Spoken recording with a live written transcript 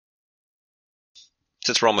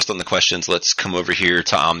since we're almost on the questions, let's come over here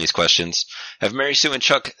to Omni's questions. Have Mary Sue and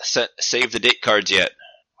Chuck saved the date cards yet?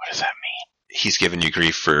 What does that mean? He's giving you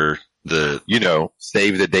grief for the...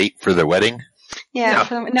 save the date for the wedding? Yeah,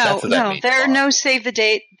 no, there are no save the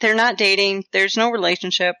date. They're not dating. There's no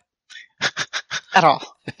relationship at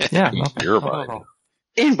all. Yeah, You're right.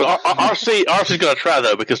 But RC's going to try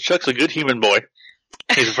though, because Chuck's a good human boy.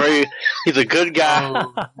 He's a good guy.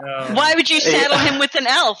 Oh, no. Why would you saddle him with an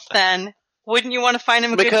elf then? Wouldn't you want to find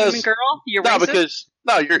him a good human girl? You're racist?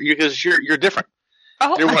 Because you're different.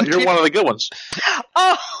 Oh, You're one of the good ones.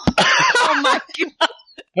 Oh my god.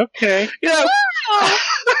 Okay. Yeah.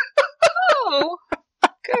 Oh,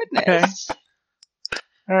 goodness. Okay.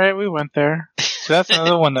 All right, we went there. So that's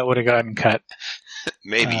another one that would have gotten cut.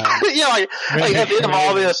 Maybe. Like at the end of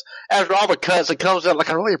all this, after all the cuts, it comes out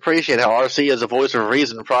I really appreciate how RC is a voice of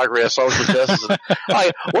reason, progress, social justice.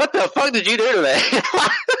 And, what the fuck did you do today?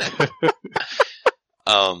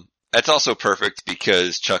 That's also perfect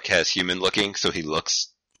because Chuck has human looking, so he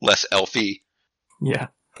looks less elfy. Yeah.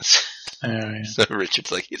 Yeah. So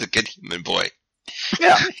Richard's like, he's a good human boy.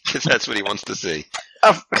 Yeah. Because that's what he wants to see.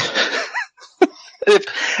 Does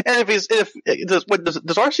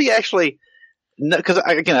RC actually? Because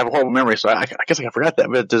I have a horrible memory, so I guess I forgot that.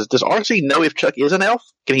 But does RC know if Chuck is an elf?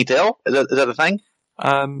 Can he tell? Is that a thing?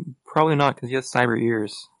 Probably not, because he has cyber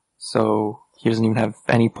ears, so he doesn't even have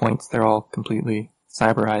any points. They're all completely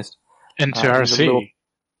cyberized. And to RC,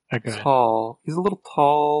 He's a little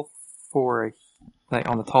tall for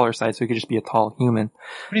on the taller side, so he could just be a tall human.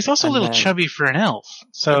 But he's also a little chubby for an elf.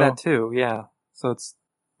 So that too, yeah. So it's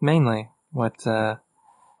mainly what.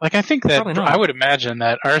 I think that I would imagine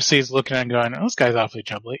that RC's looking at him going, "Oh, this guy's awfully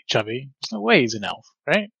chubby. There's no way he's an elf,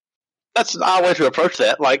 right?" That's an odd way to approach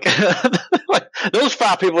that. Like those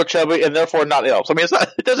 5 people are chubby and therefore not elves. I mean,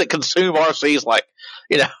 it doesn't consume RC's life.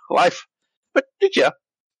 But did you?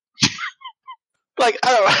 I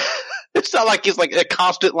don't. It's not like he's a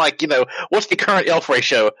constant what's the current elf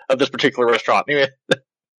ratio of this particular restaurant? Anyway, that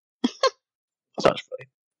sounds funny.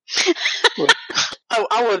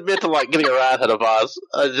 I would admit to getting a rise out of Oz.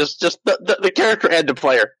 Just the character and the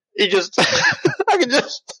player. I can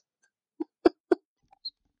just.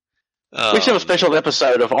 We should have a special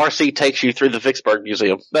episode of RC takes you through the Vicksburg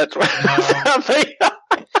Museum. That's right.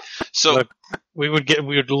 So look, we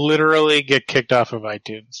would literally get kicked off of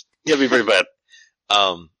iTunes. It'd be pretty bad.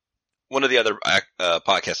 One of the other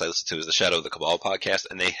podcasts I listened to is the Shadow of the Cabal podcast,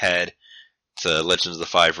 and they had the Legends of the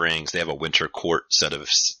Five Rings. They have a Winter Court set of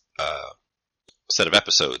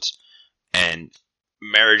episodes, and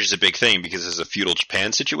marriage is a big thing because it's a feudal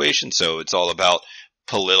Japan situation, so it's all about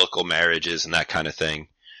political marriages and that kind of thing.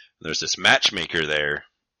 There's this matchmaker there,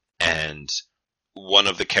 and one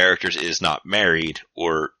of the characters is not married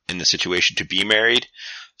or in the situation to be married,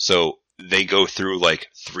 so they go through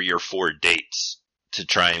 3 or 4 dates to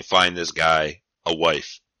try and find this guy a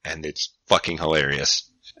wife, and it's fucking hilarious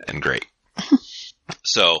and great.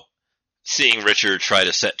 So, seeing Richard try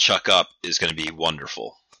to set Chuck up is going to be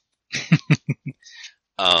wonderful.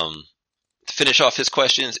 To finish off his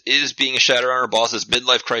questions, is being a Shadowrunner boss's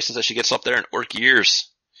midlife crisis as she gets up there in orc years?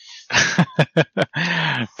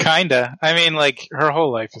 Kinda. I mean, her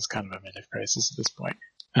whole life is kind of a midlife crisis at this point.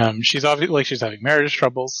 She's obviously she's having marriage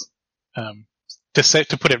troubles, to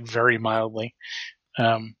put it very mildly.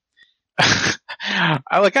 I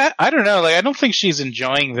don't know. I don't think she's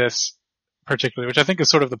enjoying this particularly, which I think is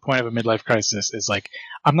sort of the point of a midlife crisis. Is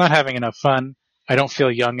I'm not having enough fun. I don't feel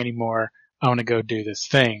young anymore. I want to go do this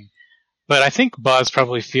thing. But I think Boz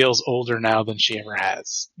probably feels older now than she ever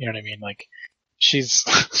has. You know what I mean?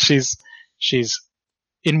 She's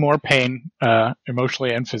in more pain,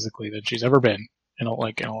 emotionally and physically than she's ever been in a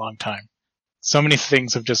long time. So many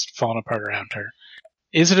things have just fallen apart around her.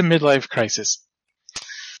 Is it a midlife crisis?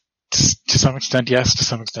 To some extent, yes. To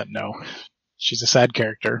some extent, no. She's a sad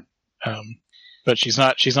character, but she's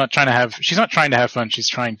not trying to have fun. She's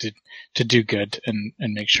trying to do good and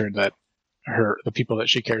make sure that the people that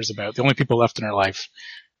she cares about, the only people left in her life,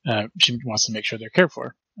 she wants to make sure they're cared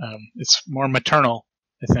for. It's more maternal,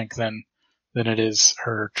 I think, than it is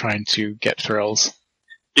her trying to get thrills.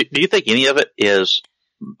 Do you think any of it is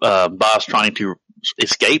Boz trying to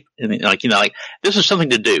escape? And this is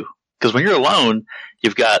something to do. Because when you're alone,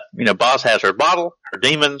 you've got, Boz has her bottle, her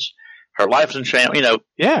demons, her life's in shambles,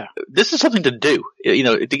 Yeah. This is something to do,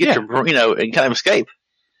 to get your, and kind of escape.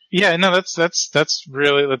 Yeah, no, that's a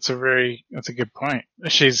good point.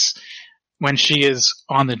 When she is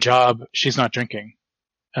on the job, she's not drinking.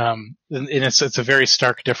 And it's a very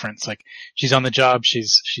stark difference. She's on the job,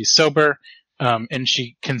 she's sober, and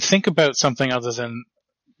she can think about something other than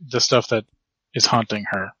the stuff that is haunting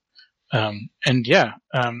her. And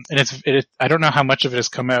I don't know how much of it has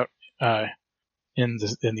come out in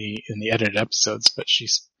the edited episodes, but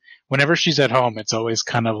whenever she's at home, it's always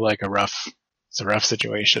kind of like a rough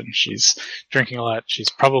situation. She's drinking a lot. She's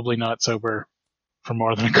probably not sober for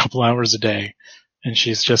more than a couple hours a day, and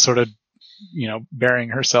she's just sort of, burying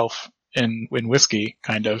herself in whiskey,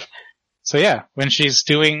 kind of. So yeah, when she's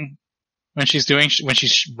doing shadow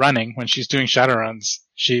runs,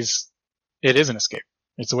 it is an escape.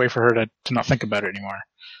 It's a way for her to not think about it anymore.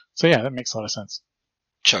 So yeah, that makes a lot of sense.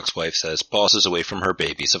 Chuck's wife says, Boss is away from her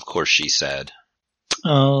babies. Of course she's sad.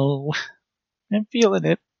 Oh, I'm feeling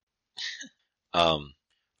it.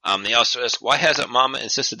 Omni also asks, why hasn't Mama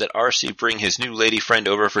insisted that RC bring his new lady friend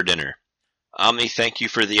over for dinner? Omni, thank you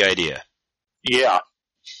for the idea. Yeah.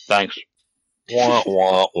 Thanks. Wah,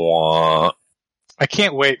 wah, wah. I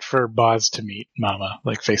can't wait for Boz to meet Mama,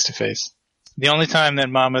 like face to face. The only time that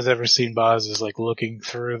Mama's ever seen Boz is like looking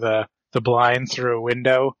through the blind through a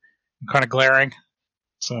window and kind of glaring.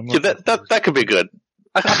 So I'm that could be good.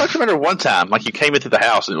 I thought you remember one time, like you came into the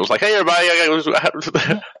house and it was like, hey everybody, I go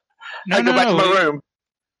back to my room.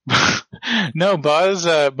 No,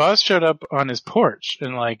 Boz showed up on his porch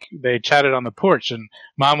and like they chatted on the porch and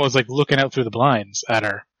Mom was like looking out through the blinds at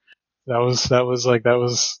her. That was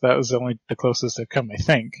the closest they've come, I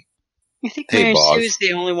think. I think Mary Sue's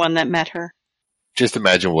the only one that met her. Just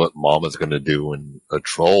imagine what Mama's going to do when a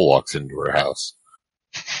troll walks into her house.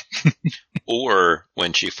 Or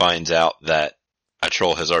when she finds out that a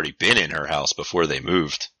troll has already been in her house before they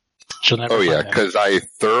moved. She'll never find out. Because I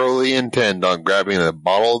thoroughly intend on grabbing a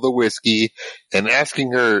bottle of the whiskey and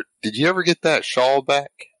asking her, did you ever get that shawl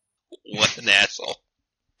back? What an asshole.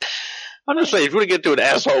 I'm just saying, if you want to get to an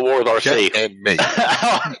asshole war with RC. And me.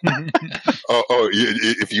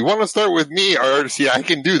 If you want to start with me, RC, I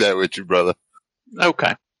can do that with you, brother.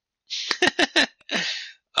 Okay.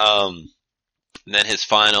 And then his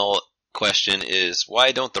final question is,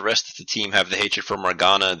 why don't the rest of the team have the hatred for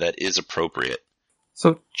Morgana that is appropriate?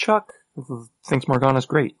 So Chuck thinks Morgana's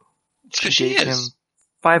great. She gave him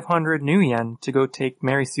 500 new yen to go take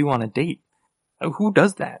Mary Sue on a date. Who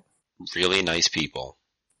does that? Really nice people.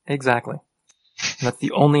 Exactly. And that's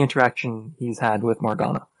the only interaction he's had with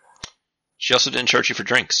Morgana. She also didn't charge you for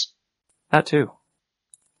drinks. That too.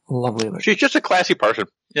 Lovely lady. She's just a classy person.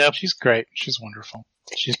 Yeah, she's great. She's wonderful.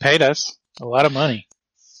 She's paid us a lot of money.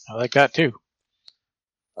 I like that too.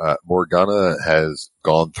 Morgana has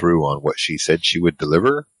gone through on what she said she would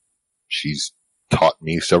deliver. She's taught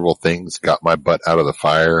me several things, got my butt out of the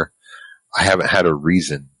fire. I haven't had a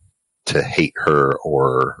reason to hate her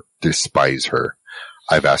or despise her.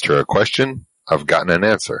 I've asked her a question. I've gotten an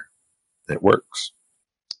answer. It works.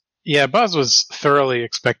 Yeah, Buzz was thoroughly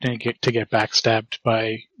expecting to get backstabbed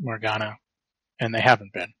by Morgana, and they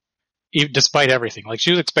haven't been. Despite everything. Like,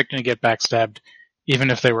 she was expecting to get backstabbed, even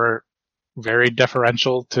if they were very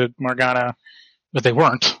deferential to Morgana, but they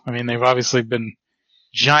weren't. I mean, they've obviously been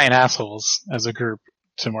giant assholes as a group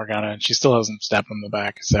to Morgana, and she still hasn't stabbed them in the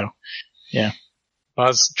back, so, yeah.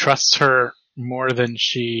 Buzz trusts her more than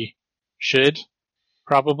she should,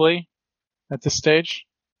 probably, at this stage.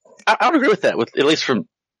 I would agree with that, at least from,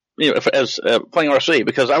 as playing RC,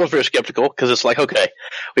 because I was very skeptical, because it's like, okay,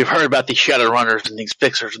 we've heard about these Shadowrunners and these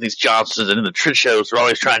Fixers and these Johnsons, and in the Trid shows, they're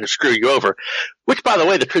always trying to screw you over, which, by the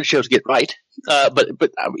way, the Trid shows get right, but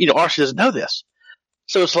RC doesn't know this.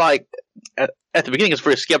 So it's like, at the beginning, it's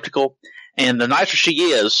very skeptical, and the nicer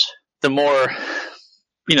she is, the more,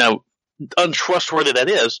 untrustworthy that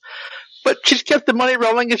is. But she's kept the money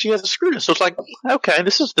rolling and she hasn't screwed us. So it's like, okay,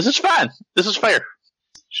 this is fine. This is fair.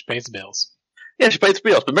 She pays the bills. Yeah, she pays the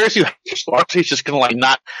bills. But Mary Sue, RC's just kind of like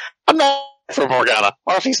I'm not for Morgana.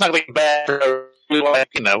 RC's not going to be bad for her.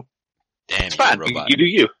 Damn, it's fine. You do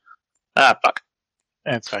you. Fuck.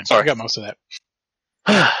 That's fine. Sorry. I got most of that.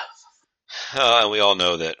 And we all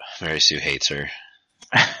know that Mary Sue hates her.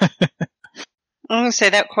 I'm going to say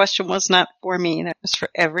that question was not for me. That was for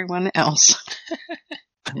everyone else.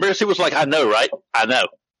 Mary Sue was like, I know, right? I know.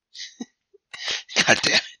 God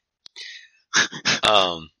damn it.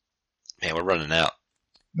 Man, we're running out.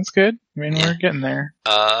 That's good. I mean, we're getting there.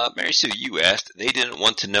 Mary Sue, you asked, they didn't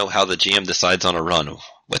want to know how the GM decides on a run.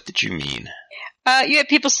 What did you mean? You had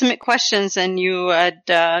people submit questions and you had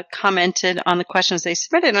commented on the questions they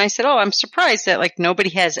submitted, and I said, I'm surprised that nobody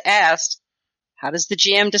has asked, how does the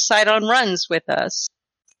GM decide on runs with us?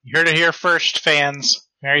 You heard it here first, fans.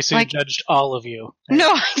 Mary Sue judged all of you.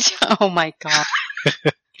 No, oh my god.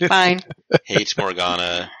 Fine. Hates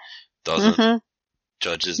Morgana, doesn't,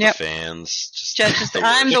 judges the fans. Just judges.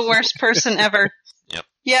 I'm the worst person ever. Yep.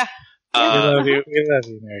 Yeah. We love you,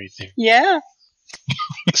 Mary Sue. Yeah.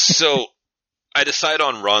 So, I decide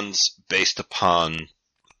on runs based upon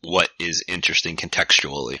what is interesting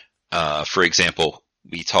contextually. For example,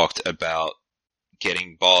 we talked about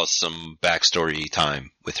getting Boz some backstory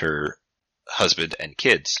time with her husband and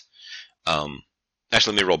kids.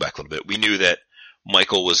 Actually, let me roll back a little bit. We knew that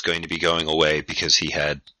Michael was going to be going away because he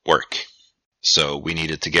had work. So we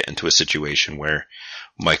needed to get into a situation where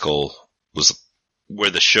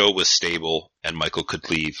where the show was stable and Michael could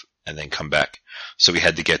leave and then come back. So we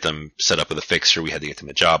had to get them set up with a fixer. We had to get them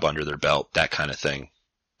a job under their belt, that kind of thing.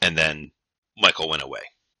 And then Michael went away.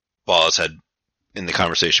 Boz had, in the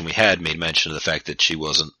conversation we had, made mention of the fact that she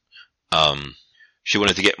wasn't, she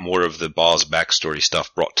wanted to get more of the Boz backstory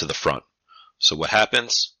stuff brought to the front. So what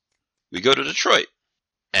happens? We go to Detroit.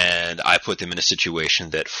 And I put them in a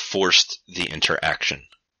situation that forced the interaction.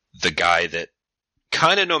 The guy that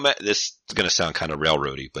this is going to sound kind of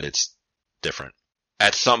railroady, but it's different.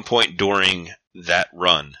 At some point during that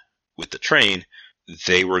run with the train,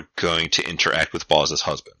 they were going to interact with Boz's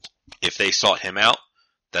husband. If they sought him out,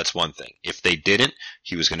 that's one thing. If they didn't,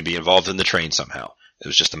 he was going to be involved in the train somehow. It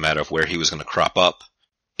was just a matter of where he was going to crop up.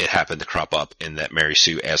 It happened to crop up in that Mary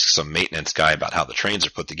Sue asked some maintenance guy about how the trains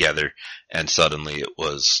are put together, and suddenly it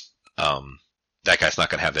was, that guy's not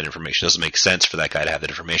going to have that information. It doesn't make sense for that guy to have that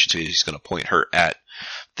information, so he's going to point her at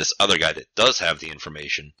this other guy that does have the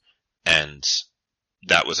information, and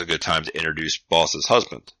that was a good time to introduce Boz's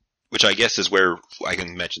husband, which I guess is where I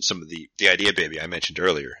can mention some of the idea baby I mentioned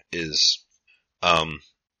earlier is,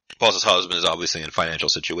 Boz's husband is obviously in financial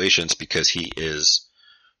situations because he is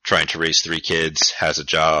trying to raise 3 kids, has a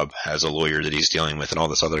job, has a lawyer that he's dealing with, and all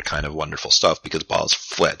this other kind of wonderful stuff because Boz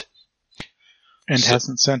fled. And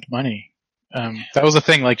hasn't sent money. That was the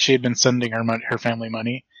thing, like, she had been sending her family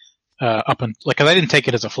money, cause I didn't take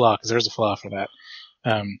it as a flaw, cause there's a flaw for that.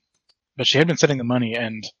 But she had been sending the money,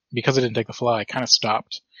 and because I didn't take the flaw, I kind of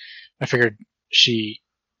stopped. I figured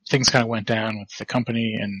things kind of went down with the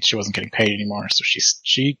company, and she wasn't getting paid anymore, so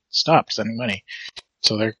she stopped sending money.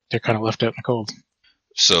 So they're kind of left out in the cold.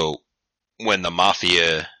 So when the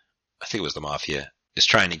Mafia, I think it was the Mafia, is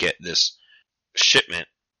trying to get this shipment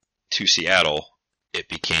to Seattle, it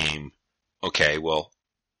became, okay, well,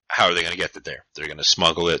 how are they going to get it there? They're going to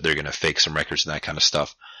smuggle it, they're going to fake some records and that kind of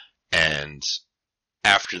stuff. And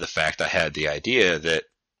after the fact, I had the idea that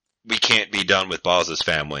we can't be done with Boz's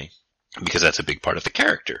family because that's a big part of the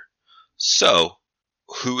character. So,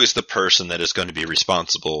 who is the person that is going to be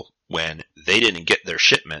responsible when they didn't get their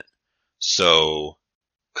shipment? So,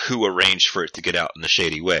 who arranged for it to get out in a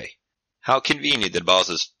shady way? How convenient that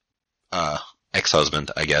Boz's ex-husband,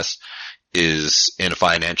 I guess, is in a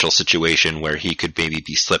financial situation where he could maybe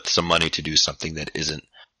be slipped some money to do something that isn't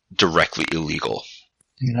directly illegal.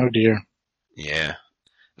 Oh dear. Yeah.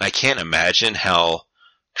 And I can't imagine how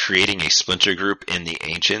creating a splinter group in the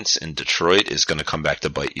Ancients in Detroit is going to come back to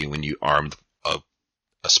bite you when you armed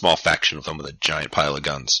a small faction of them with a giant pile of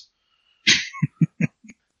guns.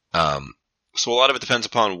 So a lot of it depends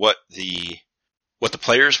upon what the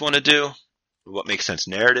players want to do, what makes sense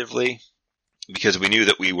narratively, because we knew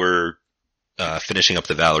that we were finishing up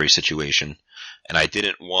the Valerie situation, and I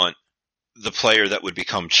didn't want the player that would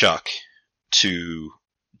become Chuck to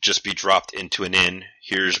just be dropped into an inn.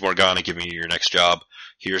 Here's Morgana giving you your next job.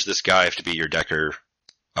 Here's this guy to be your decker.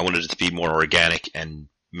 I wanted it to be more organic and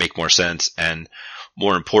make more sense, and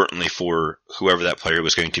more importantly for whoever that player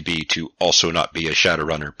was going to be to also not be a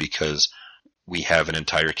Shadowrunner, because we have an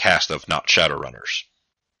entire cast of not Shadowrunners.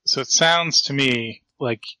 So it sounds to me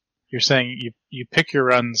like you're saying you pick your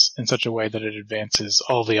runs in such a way that it advances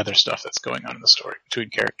all the other stuff that's going on in the story between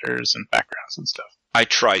characters and backgrounds and stuff. I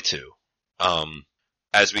try to.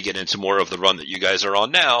 As we get into more of the run that you guys are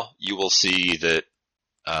on now, you will see that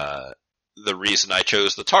the reason I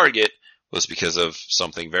chose the target was because of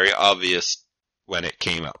something very obvious when it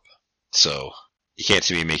came up. So you can't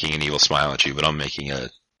see me making an evil smile at you, but I'm making a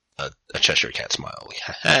Cheshire Cat smile.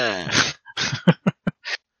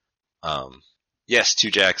 Yes,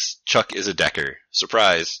 2 Jacks. Chuck is a decker.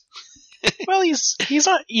 Surprise. Well, he's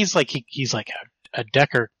like a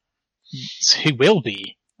decker. He will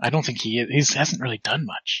be. I don't think he hasn't really done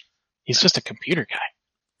much. He's just a computer guy,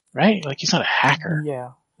 right? Like, he's not a hacker.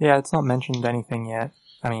 Yeah, it's not mentioned anything yet.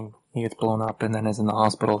 I mean, he gets blown up and then is in the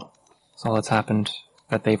hospital. That's all that's happened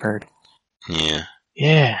that they've heard. Yeah.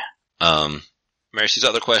 Mary Sue's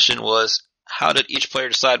other question was, how did each player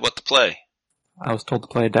decide what to play? I was told to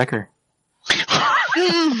play a decker.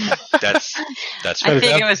 That's I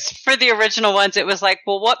think it was for the original ones. It was like,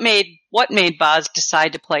 well, what made Boz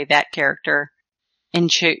decide to play that character and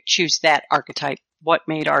choose that archetype? What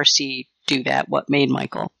made RC do that? What made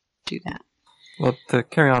Michael do that? Well, to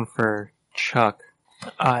carry on for Chuck,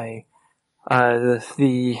 I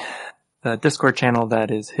The Discord channel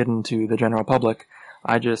that is hidden to the general public,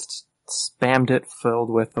 I just spammed it filled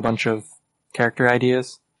with a bunch of character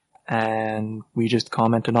ideas, and we just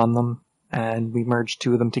commented on them, and we merged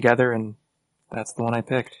two of them together, and that's the one I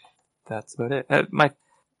picked. That's about it.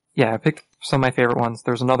 I picked some of my favorite ones.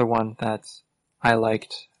 There's another one that I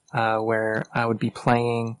liked, where I would be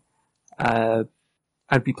playing, an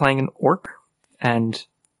orc, and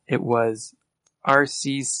it was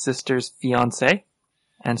RC's sister's fiance,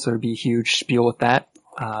 and so it'd be a huge spiel with that.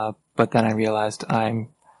 But then I realized I'm,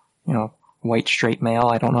 white straight male.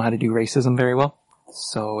 I don't know how to do racism very well,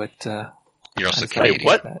 so it. You're also Wait,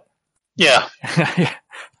 what? Yeah. Yeah.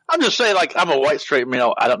 I'm just saying, like, I'm a white straight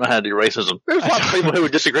male. I don't know how to do racism. There's lots of people who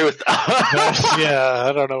would disagree with that. Yeah,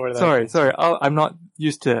 I don't know where that. Sorry. I'm not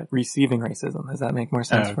used to receiving racism. Does that make more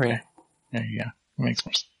sense for you? There you go. It makes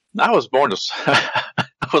more sense. I was born as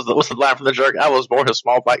what's the line from the jerk? I was born a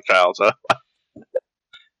small black child. So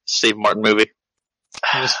Steve Martin movie.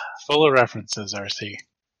 Just full of references, RC.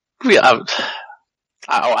 Yeah,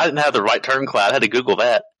 I didn't have the right turn cloud. I had to Google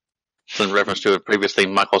that. It's in reference to a previous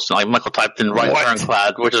thing Michael typed in right turn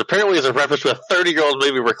cloud, which is apparently is a reference to a 30-year-old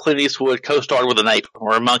movie where Clint Eastwood co-starred with an ape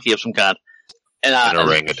or a monkey of some kind. And An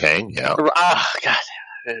orangutan, yeah. God.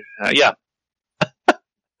 Yeah.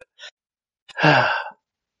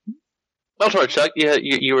 I'm sorry, Chuck.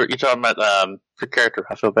 You were talking about your character.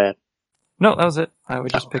 I feel bad. No, that was it. I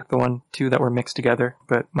would just pick the two that were mixed together,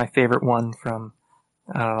 but my favorite one from,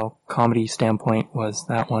 comedy standpoint was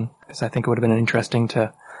that one, because I think it would have been interesting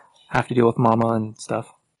to have to deal with Mama and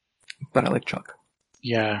stuff. But I like Chuck.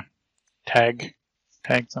 Yeah. Tag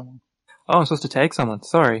someone. Oh, I'm supposed to tag someone.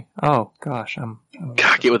 Sorry. Oh, gosh.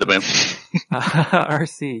 God, get with it, man.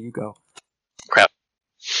 RC, you go. Crap.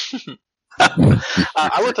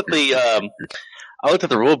 I looked at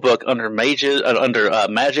the rule book under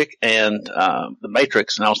Magic and the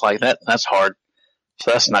Matrix, and I was like, that's hard.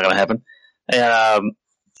 So that's not going to happen. And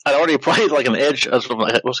I'd already played like an edge, what's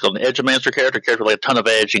called an edge-mancer character with like a ton of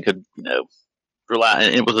edge and could, rely,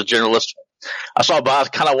 and it was a generalist. I saw Boz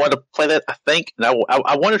kind of wanted to play that, I think, and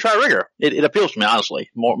I wanted to try Rigger. It appeals to me, honestly,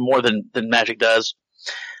 more than Magic does.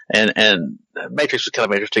 And Matrix was kind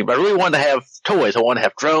of interesting, but I really wanted to have toys. I wanted to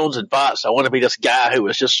have drones and bots. I wanted to be this guy who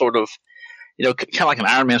was just sort of, kind of like an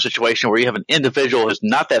Iron Man situation where you have an individual who's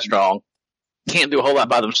not that strong, can't do a whole lot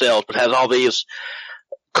by themselves, but has all these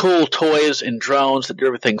cool toys and drones that do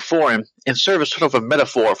everything for him and serve as sort of a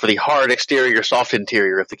metaphor for the hard exterior, soft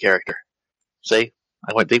interior of the character. See?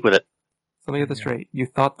 I went deep with it. Let me get this straight. You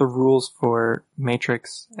thought the rules for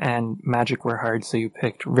Matrix and Magic were hard, so you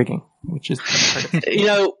picked rigging, which is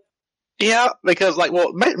yeah, because I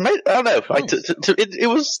don't know.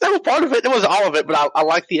 That was part of it. It wasn't all of it, but I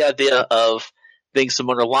like the idea of being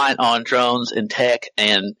someone reliant on drones and tech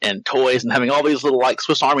and toys and having all these little like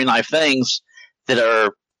Swiss Army knife things that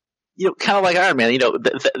are, kind of like Iron Man.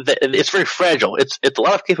 It's very fragile. It's a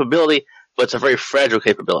lot of capability, but it's a very fragile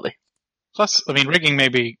capability. Plus, rigging may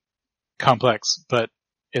be complex, but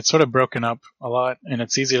it's sort of broken up a lot, and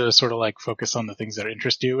it's easy to sort of like focus on the things that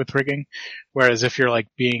interest you with rigging. Whereas if you're like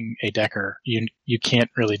being a decker, you can't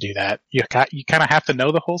really do that. You kind of have to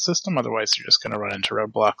know the whole system, otherwise you're just going to run into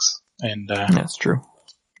roadblocks. And that's true.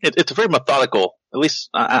 It's very methodical. At least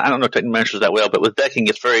I don't know technical managers that well, but with decking,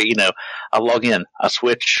 it's very I log in, I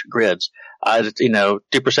switch grids, I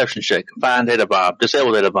do perception check, find data bomb,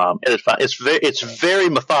 disable data bomb, edit file. It's very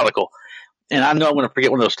methodical. And I know I'm going to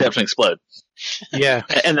forget one of those steps and explode. Yeah.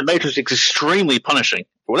 And the Matrix is extremely punishing.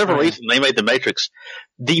 For whatever reason, they made the Matrix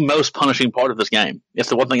the most punishing part of this game. It's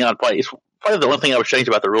the one thing I'd play. It's probably the one thing I would change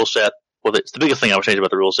about the rule set. Well, it's the biggest thing I would change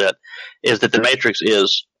about the rule set is that the Matrix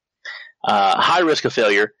is high risk of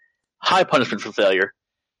failure, high punishment for failure.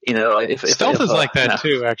 Stealth is like that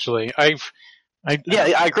too. Actually, I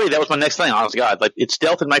agree. That was my next thing. Honest to God, like it's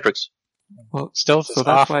stealth and Matrix. Well, stealth. So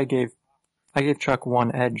that's why I gave Chuck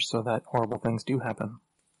one edge so that horrible things do happen.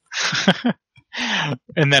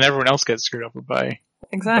 And then everyone else gets screwed up by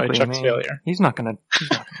Chuck's failure. He's not gonna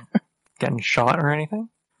getting shot or anything.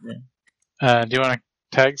 Yeah. Do you want to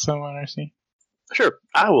tag someone, RC? Sure.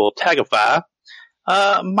 I will tagify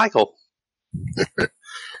Michael.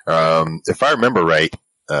 If I remember right,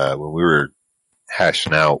 when we were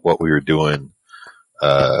hashing out what we were doing,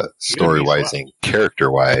 story-wise and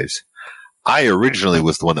character-wise, I originally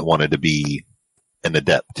was the one that wanted to be an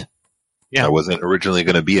adept. Yeah. I wasn't originally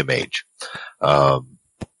going to be a mage.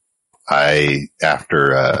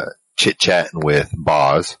 After chit-chatting with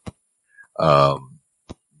Boz,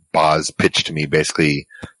 Boz pitched to me basically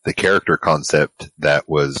the character concept that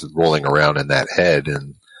was rolling around in that head,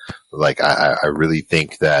 and Like, I really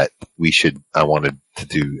think that I wanted to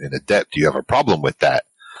do an adept. Do you have a problem with that?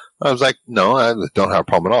 I was like, no, I don't have a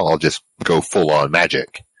problem at all. I'll just go full on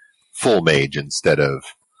magic, full mage instead of,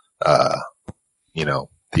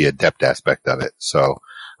 the adept aspect of it. So,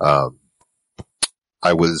 I'm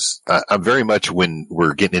very much when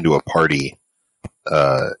we're getting into a party,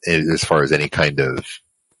 as far as any kind of,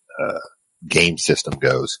 game system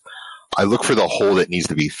goes, I look for the hole that needs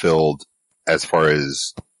to be filled as far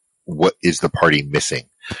as what is the party missing.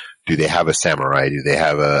 Do they have a samurai? Do they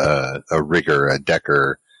have a rigger, a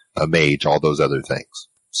decker, a mage, all those other things?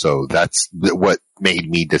 So that's what made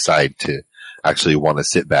me decide to actually want to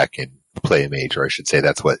sit back and play a mage, or I should say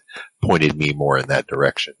that's what pointed me more in that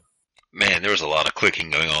direction. Man, there was a lot of clicking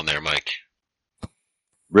going on there, Mike.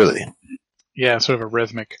 Really? Yeah, sort of a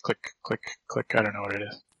rhythmic click, click, click. I don't know what it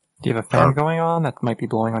is. Do you have a fan going on that might be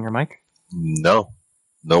blowing on your mic? No.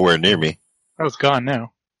 Nowhere near me. Oh, it's gone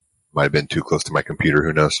now. Might have been too close to my computer,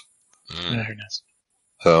 who knows? Yeah, who knows?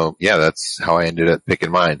 So, yeah, that's how I ended up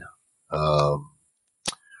picking mine. And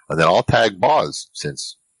then I'll tag Boz,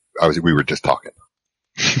 since we were just talking.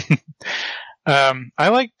 I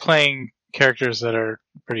like playing characters that are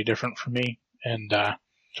pretty different from me and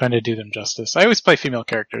trying to do them justice. I always play female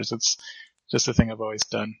characters. It's just a thing I've always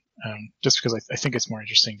done, just because I think it's more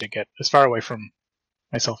interesting to get as far away from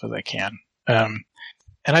myself as I can. And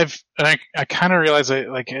I kind of realize that,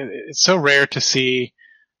 like, it's so rare to see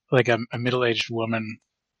like a middle-aged woman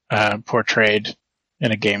portrayed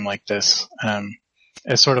in a game like this,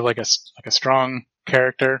 as sort of like a strong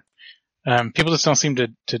character. People just don't seem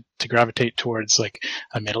to gravitate towards like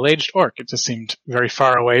a middle-aged orc. It just seemed very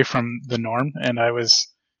far away from the norm, and I was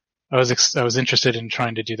interested in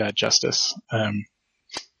trying to do that justice.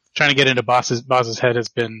 Trying to get into Boz's head has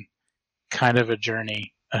been kind of a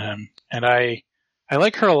journey, and I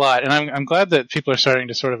like her a lot, and I'm glad that people are starting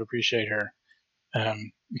to sort of appreciate her,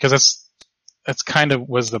 because that's kind of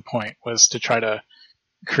was the point, was to try to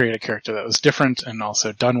create a character that was different and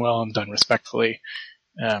also done well and done respectfully.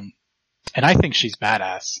 And I think she's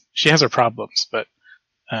badass. She has her problems, but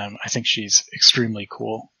I think she's extremely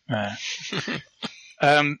cool.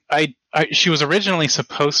 She was originally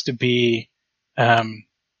supposed to be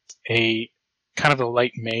a kind of a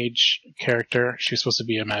light mage character. She was supposed to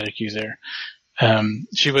be a magic user.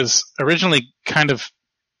 She was originally kind of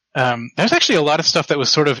there's actually a lot of stuff that was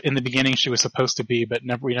sort of in the beginning she was supposed to be, but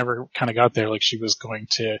we never kind of got there. Like, she was going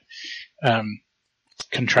to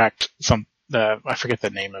contract I forget the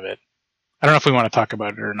name of it. I don't know if we want to talk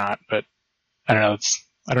about it or not, but I don't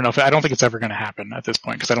know. I don't think it's ever going to happen at this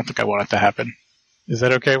point, because I don't think I want it to happen. Is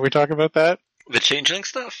that okay if we talk about that? The changeling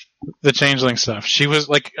stuff? The changeling stuff. She was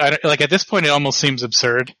like at this point, it almost seems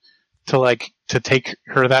absurd to take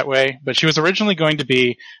her that way, but she was originally going to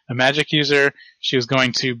be a magic user. She was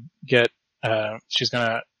going to she's going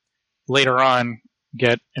to later on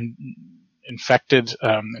get infected,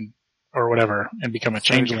 or whatever, and become a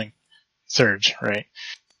changeling. Surge, right?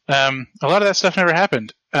 A lot of that stuff never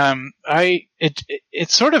happened. It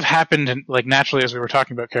sort of happened like naturally as we were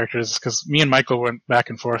talking about characters, because me and Michael went back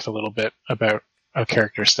and forth a little bit about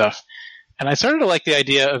character stuff, and I started to like the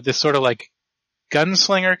idea of this sort of like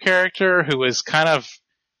gunslinger character who was kind of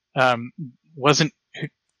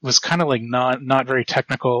was kind of like not very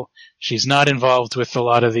technical. She's not involved with a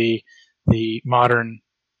lot of the modern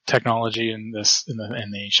technology in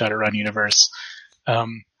the Shadowrun universe.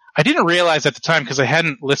 I didn't realize at the time, because I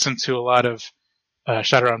hadn't listened to a lot of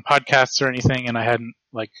Shadowrun podcasts or anything, and I hadn't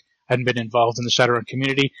been involved in the Shadowrun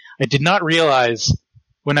community. I did not realize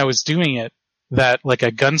when I was doing it that like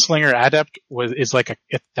a gunslinger adept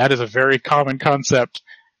that is a very common concept,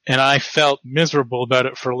 and I felt miserable about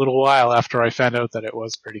it for a little while after I found out that it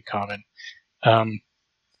was pretty common.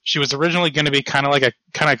 She was originally going to be kind of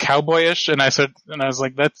cowboyish, and I was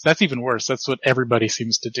like, that's even worse. That's what everybody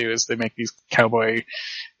seems to do, is they make these cowboy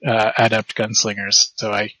adept gunslingers.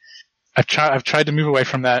 So I've tried to move away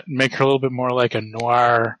from that and make her a little bit more like a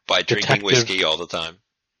noir by detective. Drinking whiskey all the time.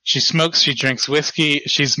 She smokes, she drinks whiskey.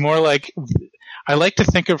 She's more like, I like to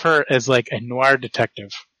think of her as like a noir detective.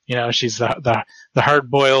 You know, she's the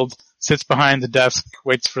hard-boiled, sits behind the desk,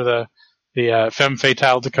 waits for the femme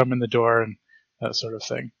fatale to come in the door, and that sort of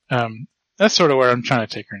thing. That's sort of where I'm trying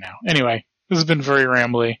to take her now. Anyway, this has been very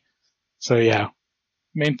rambly. So yeah,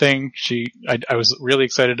 main thing, I was really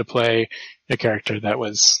excited to play a character that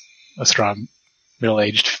was a strong,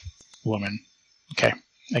 middle-aged woman. Okay.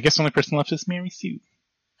 I guess the only person left is Mary Sue.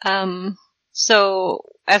 So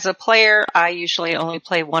as a player, I usually only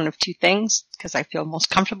play one of two things because I feel most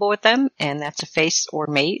comfortable with them, and that's a face or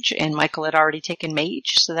mage. And Michael had already taken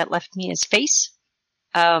mage, so that left me as face.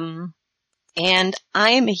 And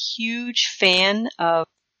I am a huge fan of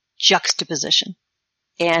juxtaposition.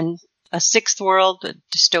 And a sixth world, a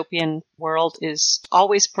dystopian world, is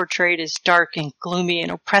always portrayed as dark and gloomy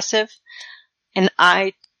and oppressive. And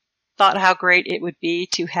I thought how great it would be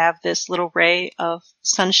to have this little ray of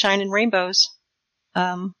sunshine and rainbows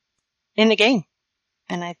in the game.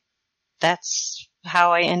 And that's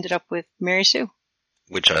how I ended up with Mary Sue.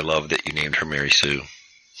 Which I love that you named her Mary Sue.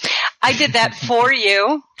 I did that for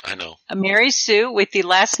you. I know. Mary Sue, with the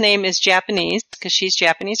last name is Japanese, because she's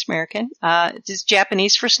Japanese American. It is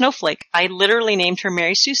Japanese for snowflake. I literally named her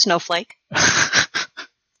Mary Sue Snowflake.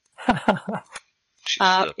 She's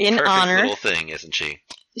a in perfect honor. little thing, isn't she?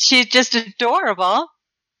 She's just adorable,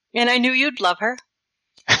 and I knew you'd love her.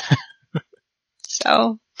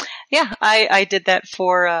 So, yeah, I did that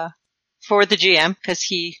for the GM, because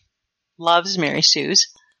he loves Mary Sue's.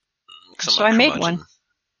 So I made one.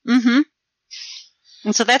 Mm-hmm.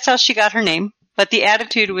 And so that's how she got her name. But the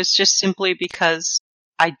attitude was just simply because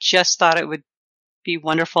I just thought it would be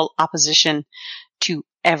wonderful opposition to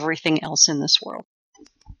everything else in this world.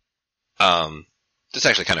 This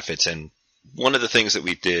actually kind of fits in. One of the things that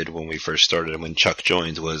we did when we first started and when Chuck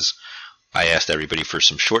joined was I asked everybody for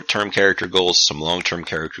some short-term character goals, some long-term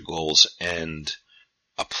character goals, and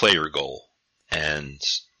a player goal. And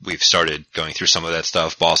we've started going through some of that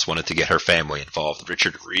stuff. Boss wanted to get her family involved.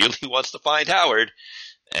 Richard really wants to find Howard,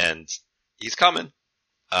 and he's coming.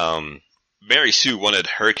 Mary Sue wanted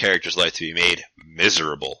her character's life to be made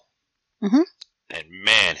miserable. Mm-hmm. And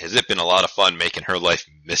man, has it been a lot of fun making her life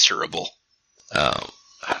miserable. I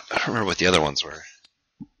don't remember what the other ones were.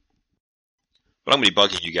 But I'm going to be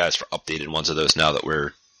bugging you guys for updated ones of those now that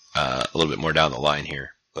we're a little bit more down the line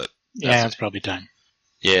here. But Yeah, it's probably time.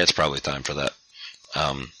 Yeah, it's probably time for that.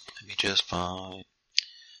 Let me just find...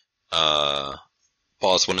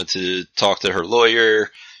 Boss wanted to talk to her lawyer,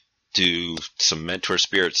 do some mentor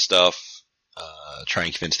spirit stuff, try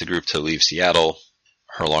and convince the group to leave Seattle.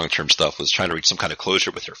 Her long-term stuff was trying to reach some kind of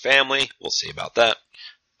closure with her family. We'll see about that.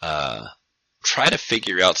 Try to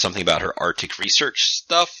figure out something about her Arctic research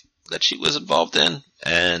stuff that she was involved in,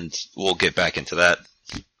 and we'll get back into that.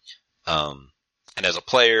 And as a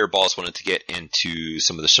player, Boss wanted to get into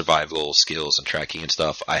some of the survival skills and tracking and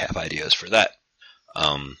stuff. I have ideas for that.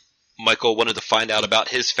 Michael wanted to find out about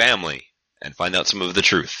his family and find out some of the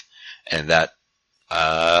truth, and that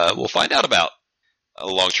we'll find out about. A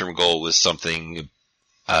long-term goal was something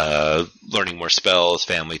learning more spells,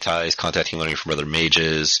 family ties, contacting, learning from other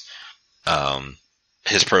mages.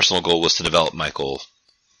 His personal goal was to develop Michael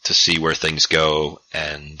to see where things go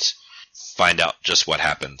and find out just what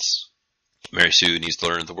happens. Mary Sue needs to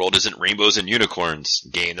learn the world isn't rainbows and unicorns,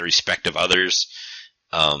 gain the respect of others.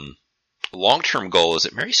 Long-term goal is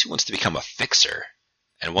that Mary Sue wants to become a fixer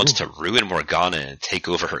and wants to ruin Morgana and take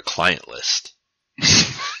over her client list.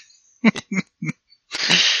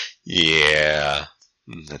 Yeah,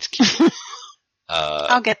 that's cute.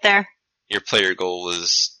 I'll get there. Your player goal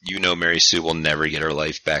is, Mary Sue will never get her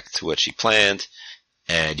life back to what she planned,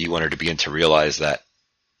 and you want her to begin to realize that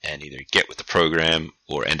and either get with the program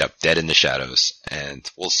or end up dead in the shadows. And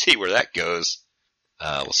we'll see where that goes.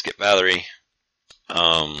 We'll skip Valerie.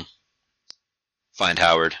 Find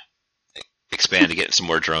Howard. Expand to get some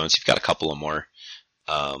more drones. You've got a couple of more.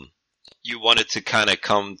 You wanted to kind of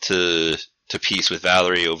come to peace with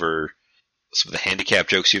Valerie over some of the handicap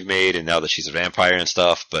jokes you've made, and now that she's a vampire and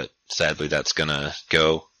stuff, but sadly that's gonna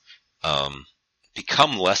go.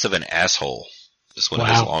 Become less of an asshole is one of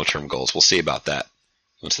his long-term goals. We'll see about that.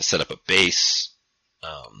 He wants to set up a base.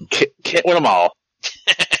 Can't win them all.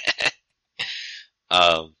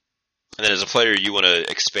 And then as a player, you want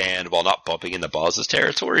to expand while not bumping into Boss's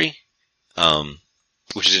territory,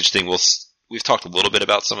 which is interesting. We've talked a little bit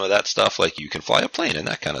about some of that stuff, like you can fly a plane and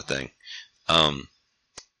that kind of thing.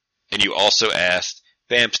 And you also asked,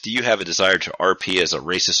 Vamps, do you have a desire to RP as a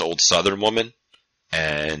racist old Southern woman?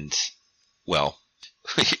 And, well,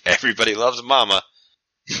 everybody loves Mama.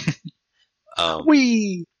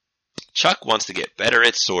 Chuck wants to get better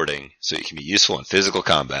at sorting so he can be useful in physical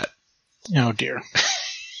combat. Oh dear.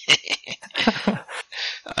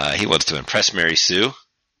 He wants to impress Mary Sue.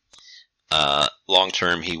 Long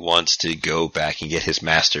term, he wants to go back and get his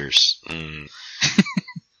master's.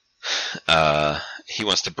 He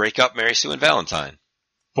wants to break up Mary Sue and Valentine.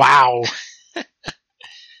 Wow.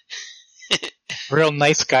 Real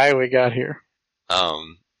nice guy we got here.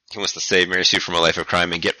 He wants to save Mary Sue from a life of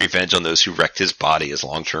crime and get revenge on those who wrecked his body as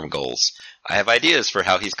long-term goals. I have ideas for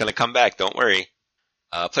how he's going to come back, don't worry.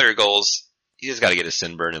 Player goals, he's got to get his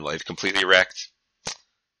Sinburn and life completely wrecked.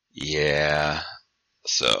 Yeah.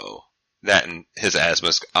 So, that and his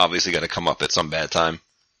asthma's obviously got to come up at some bad time.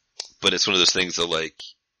 but it's one of those things that like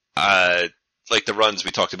the runs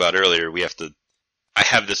we talked about earlier, I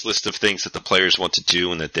have this list of things that the players want to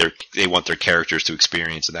do and that they want their characters to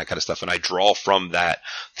experience and that kind of stuff. And I draw from that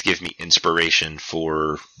to give me inspiration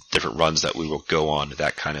for different runs that we will go on,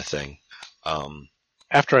 that kind of thing.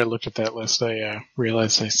 After I looked at that list, I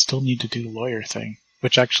realized I still need to do lawyer thing,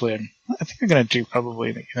 which actually I think I'm going to do probably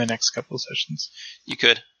in the next couple of sessions. You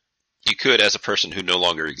could, as a person who no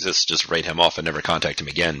longer exists, just write him off and never contact him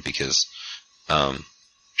again because,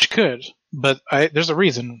 She could, but there's a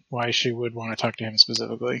reason why she would want to talk to him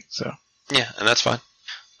specifically, so. Yeah, and that's fine.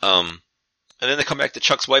 And then they come back to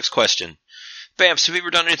Chuck's wife's question. Bamps, have you ever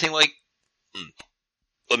done anything like...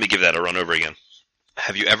 Let me give that a run over again.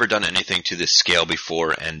 Have you ever done anything to this scale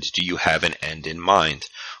before, and do you have an end in mind?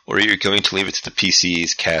 Or are you going to leave it to the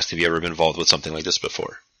PC's cast? Have you ever been involved with something like this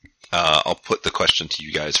before? I'll put the question to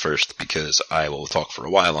you guys first, because I will talk for a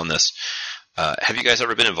while on this. Have you guys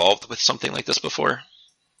ever been involved with something like this before?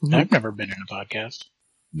 I've never been in a podcast.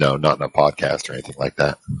 No, not in a podcast or anything like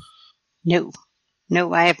that. No.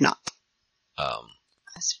 No, I have not. Um,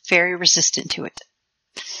 I was very resistant to it.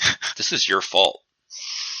 This is your fault.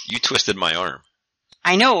 You twisted my arm.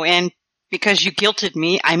 I know, and because you guilted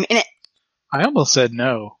me, I'm in it. I almost said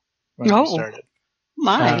no when we started.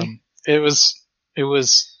 My.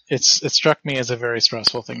 It struck me as a very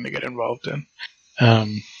stressful thing to get involved in.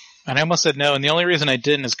 And I almost said no, and the only reason I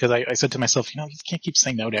didn't is because I said to myself, you can't keep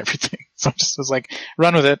saying no to everything. So I just was like,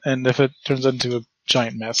 run with it, and if it turns into a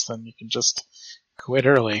giant mess, then you can just quit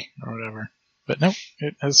early or whatever. But no,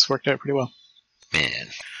 it has worked out pretty well. Man.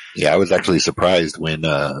 Yeah, I was actually surprised when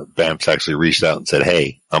Vamps actually reached out and said,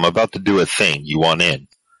 "Hey, I'm about to do a thing. You want in?"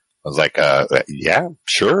 I was like, "Yeah,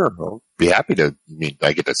 sure. I'll be happy to."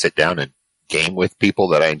 I get to sit down and game with people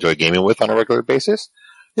that I enjoy gaming with on a regular basis.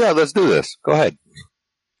 Yeah, let's do this. Go ahead.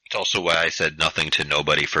 It's also why I said nothing to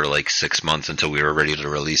nobody for like 6 months until we were ready to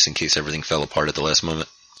release in case everything fell apart at the last moment.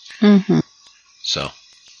 Mm-hmm. So.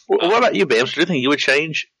 Well, what about you, Babs? Do you think you would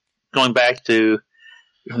change going back to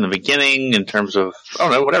from the beginning in terms of, I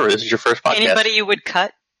don't know, whatever, this is your first podcast? Anybody you would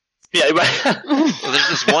cut? Yeah. Well, there's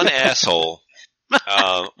this one asshole.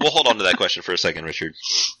 We'll hold on to that question for a second, Richard.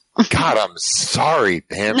 God, I'm sorry,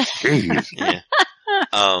 Vamps. Jeez. Yeah.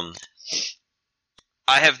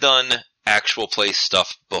 I have done actual play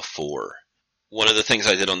stuff before. One of the things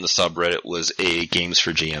I did on the subreddit was a Games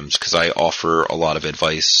for GMs, because I offer a lot of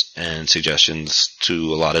advice and suggestions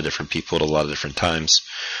to a lot of different people at a lot of different times.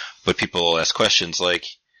 But people ask questions like,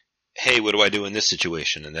 hey, what do I do in this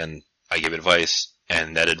situation? And then I give advice,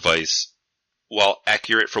 and that advice, while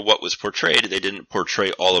accurate for what was portrayed, they didn't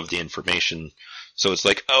portray all of the information. So it's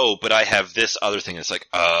like, oh, but I have this other thing. It's like,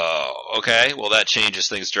 oh, okay, well that changes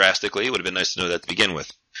things drastically. It would have been nice to know that to begin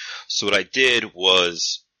with. So what I did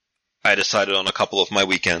was I decided on a couple of my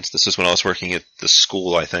weekends. This is when I was working at the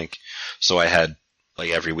school, I think. So I had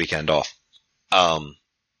like every weekend off. I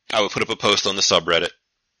would put up a post on the subreddit,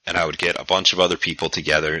 and I would get a bunch of other people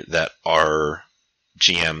together that are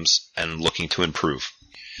GMs and looking to improve.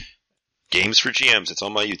 Games for GMs, it's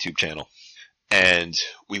on my YouTube channel. And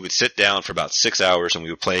we would sit down for about 6 hours and we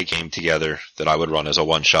would play a game together that I would run as a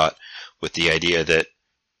one-shot, with the idea that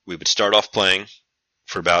we would start off playing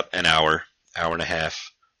for about an hour, hour and a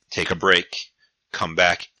half, take a break, come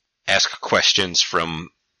back, ask questions from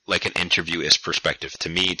like an interviewist perspective, to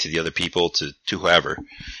me, to the other people, to whoever,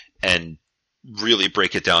 and really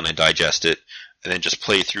break it down and digest it, and then just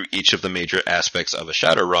play through each of the major aspects of a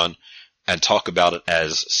Shadowrun and talk about it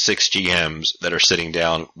as 6 GMs that are sitting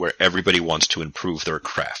down where everybody wants to improve their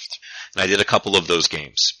craft. And I did a couple of those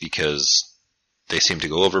games because they seemed to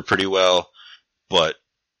go over pretty well, but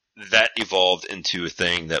that evolved into a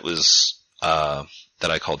thing that was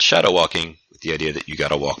that I called shadow walking, with the idea that you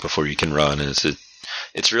gotta walk before you can run, and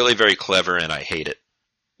it's really very clever, and I hate it.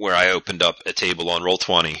 Where I opened up a table on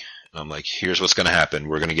Roll20, and I'm like, here's what's gonna happen.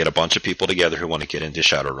 We're gonna get a bunch of people together who want to get into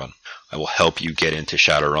Shadowrun. I will help you get into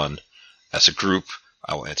Shadowrun as a group.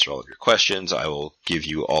 I will answer all of your questions. I will give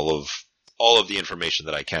you all of the information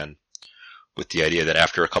that I can, with the idea that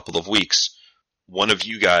after a couple of weeks, one of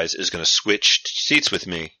you guys is going to switch seats with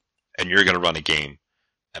me, and you're going to run a game,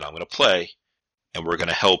 and I'm going to play, and we're going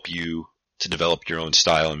to help you to develop your own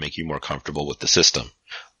style and make you more comfortable with the system.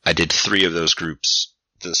 I did 3 of those groups.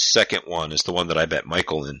 The second one is the one that I bet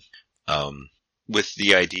Michael in, with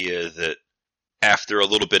the idea that after a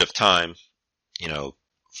little bit of time,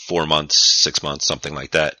 4 months, 6 months, something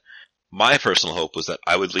like that, my personal hope was that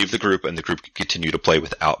I would leave the group and the group could continue to play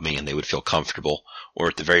without me and they would feel comfortable, or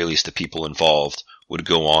at the very least the people involved would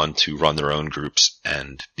go on to run their own groups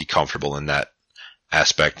and be comfortable in that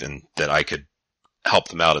aspect, and that I could help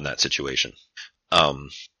them out in that situation.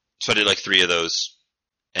 So I did like 3 of those,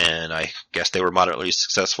 and I guess they were moderately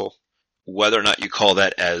successful. Whether or not you call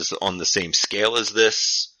that as on the same scale as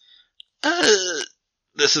this,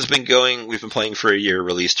 this has been going, we've been playing for a year,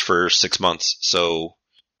 released for 6 months, so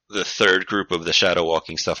the third group of the shadow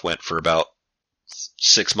walking stuff went for about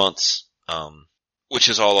 6 months, which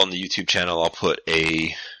is all on the YouTube channel. I'll put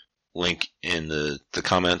a link in the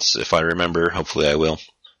comments if I remember. Hopefully I will.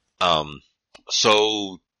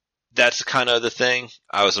 So that's kind of the thing.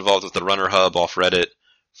 I was involved with the Runner Hub off Reddit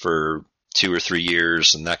for 2 or 3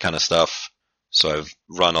 years and that kind of stuff. So I've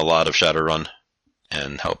run a lot of Shadowrun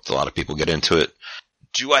and helped a lot of people get into it.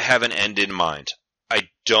 Do I have an end in mind? I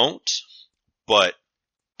don't, but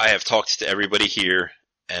I have talked to everybody here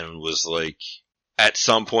and was like, at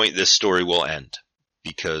some point this story will end.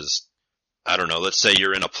 Because, I don't know, let's say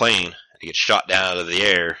you're in a plane, and you get shot down out of the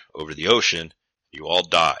air over the ocean, you all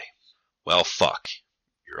die. Well, fuck.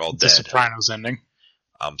 You're all dead. The Sopranos ending.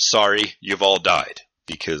 I'm sorry, you've all died,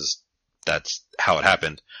 because that's how it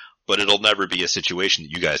happened. But it'll never be a situation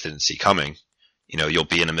that you guys didn't see coming. You know, you'll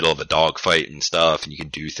be in the middle of a dogfight and stuff, and you can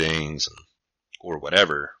do things, or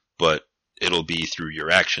whatever, but it'll be through your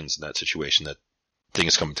actions in that situation that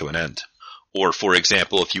things come to an end. Or, for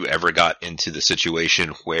example, if you ever got into the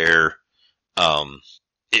situation where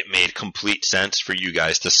it made complete sense for you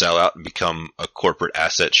guys to sell out and become a corporate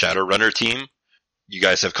asset Shadowrunner team, you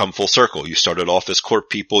guys have come full circle. You started off as corp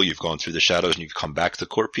people, you've gone through the shadows, and you've come back to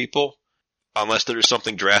corp people. Unless there's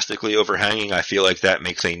something drastically overhanging, I feel like that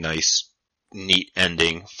makes a nice, neat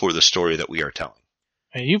ending for the story that we are telling.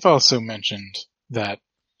 And you've also mentioned that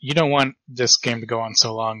you don't want this game to go on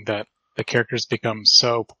so long that the characters become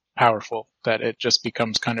so powerful that it just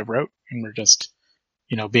becomes kind of rote and we're just,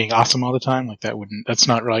 being awesome all the time. Like that's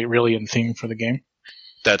not really in theme for the game.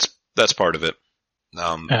 That's part of it.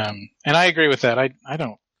 And I agree with that. I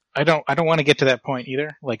don't want to get to that point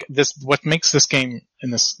either. Like what makes this game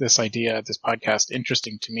and this idea, this podcast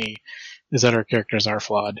interesting to me is that our characters are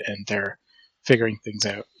flawed and they're figuring things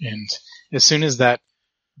out. And as soon as that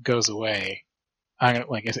goes away,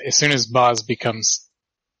 as soon as Boz becomes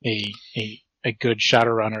a good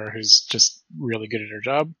Shadowrunner who's just really good at her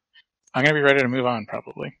job, I'm going to be ready to move on,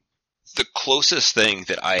 probably. The closest thing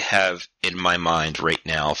that I have in my mind right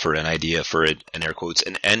now for an idea for an air quotes,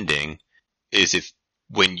 an ending, is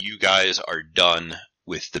when you guys are done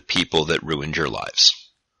with the people that ruined your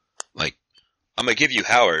lives. Like, I'm going to give you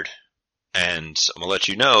Howard, and I'm going to let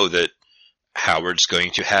you know that Howard's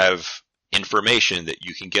going to have information that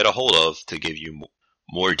you can get a hold of to give you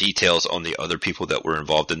more details on the other people that were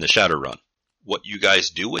involved in the Shadowrun. What you guys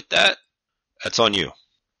do with that, that's on you.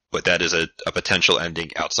 But that is a potential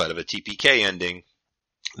ending outside of a TPK ending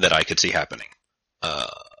that I could see happening.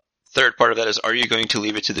 Third part of that is, are you going to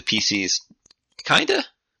leave it to the PCs? Kinda.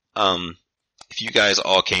 If you guys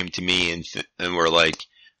all came to me and were like,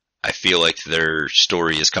 I feel like their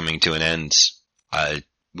story is coming to an end,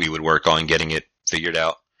 we would work on getting it figured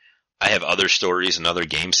out. I have other stories and other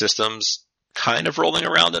game systems kind of rolling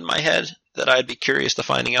around in my head that I'd be curious to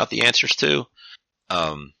finding out the answers to.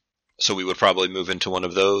 So we would probably move into one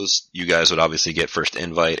of those. You guys would obviously get first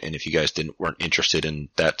invite, and if you guys weren't interested in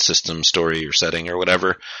that system, story, or setting or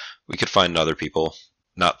whatever, we could find other people.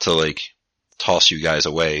 Not to toss you guys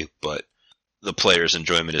away, but the player's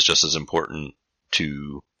enjoyment is just as important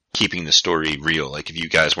to keeping the story real. Like if you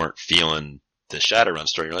guys weren't feeling the Shadowrun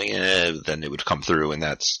story, you're like, then it would come through, and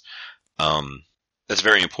that's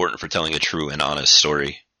very important for telling a true and honest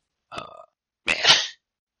story. Man,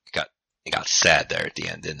 it got sad there at the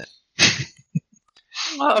end, didn't it?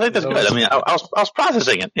 Well, I think that's good. I mean, I was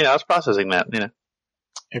processing it. I was processing that.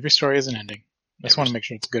 Every story has an ending. I just want to make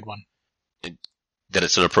sure it's a good one. That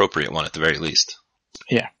it's an appropriate one at the very least.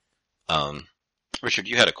 Yeah. Richard,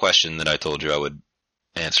 you had a question that I told you I would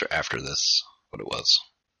answer after this. What it was?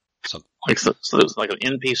 So it was like an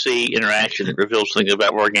NPC interaction that reveals something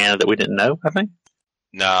about Morgana that we didn't know, I think?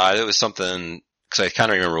 Nah, it was something, because I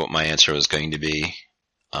kind of remember what my answer was going to be.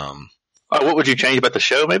 What would you change about the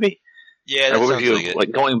show, maybe? Yeah, or what would you,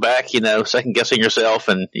 like going back, second guessing yourself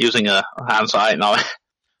and using a hindsight and all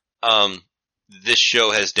that? This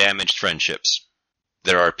show has damaged friendships.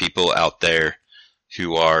 There are people out there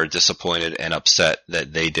who are disappointed and upset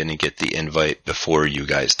that they didn't get the invite before you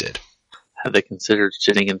guys did. Have they considered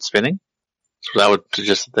sitting and spinning? So I would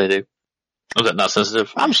suggest that they do. Was that not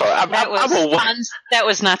sensitive? I'm sorry. That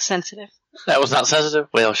was not sensitive. That was not sensitive?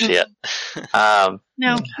 Well, shit. No.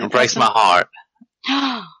 It breaks my heart.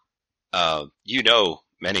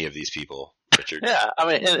 Many of these people, Richard. Yeah, I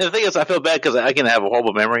mean, and the thing is, I feel bad because I can have a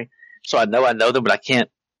horrible memory, so I know them, but I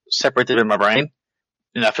can't separate them in my brain,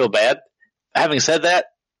 and I feel bad. Having said that,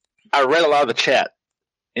 I read a lot of the chat,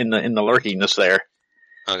 in the lurkiness there,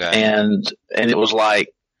 Okay. and it was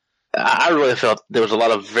like I really felt there was a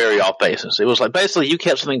lot of very off basis. It was like basically you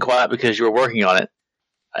kept something quiet because you were working on it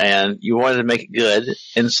and you wanted to make it good.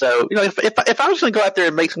 And so, if I was going to go out there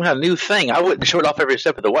and make some kind of new thing, I wouldn't show it off every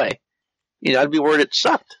step of the way. I'd be worried it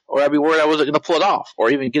sucked, or I'd be worried I wasn't going to pull it off, or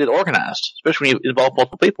even get it organized, especially when you involve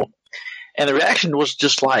multiple people. And the reaction was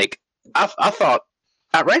just like, I thought,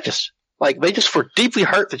 outrageous. Like, they just were deeply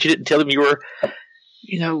hurt that you didn't tell them you were,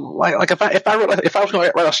 like if I was going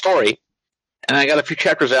to write a story, and I got a few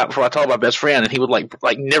chapters out before I told my best friend, and he would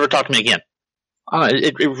like never talk to me again. I don't know,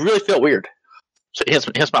 it really felt weird. So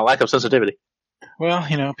hence my lack of sensitivity. Well,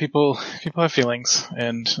 people have feelings,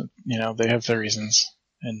 and they have their reasons,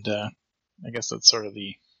 and I guess that's sort of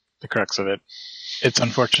the crux of it. It's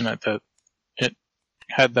unfortunate that it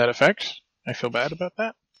had that effect. I feel bad about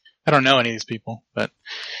that. I don't know any of these people, but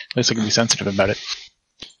at least I can be sensitive about it.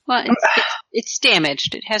 Well, it's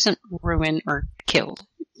damaged. It hasn't ruined or killed.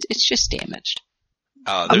 It's just damaged.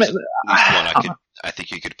 There's at least one I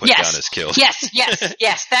think you could put down as killed.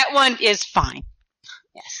 Yes. That one is fine.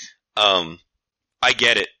 Yes. I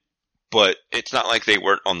get it, but it's not like they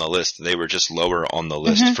weren't on the list. They were just lower on the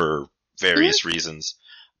list for various reasons.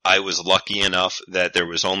 I was lucky enough that there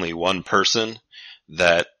was only one person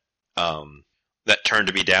that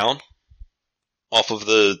turned me down off of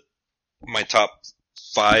my top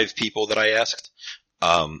 5 people that I asked.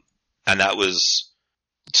 And that was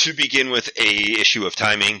to begin with a issue of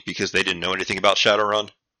timing because they didn't know anything about Shadowrun,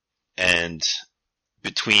 and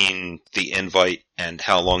between the invite and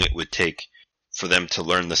how long it would take for them to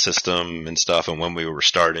learn the system and stuff and when we were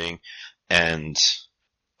starting and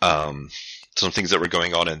some things that were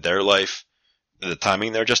going on in their life, the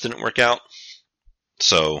timing there just didn't work out.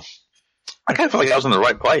 So I kind of feel like I was in the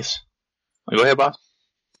right place. Go ahead, boss.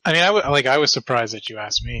 I mean, I was surprised that you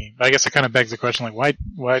asked me. But I guess it kind of begs the question, like,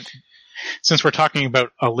 why? Since we're talking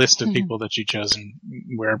about a list of people that you chose and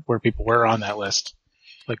where people were on that list,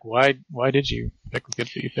 like, why did you pick the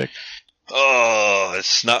people you picked? Oh,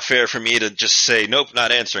 it's not fair for me to just say, nope,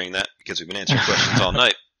 not answering that, because we've been answering questions all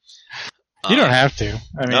night. You don't have to.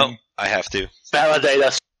 I mean, no, I have to. Validate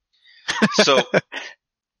us. So,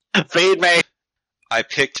 feed me. I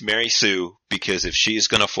picked Mary Sue because if she's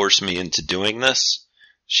going to force me into doing this,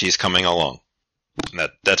 she's coming along. And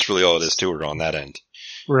that's really all it is to her on that end.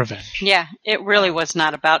 Revenge. Yeah, it really was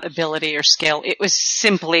not about ability or skill. It was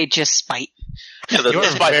simply just spite.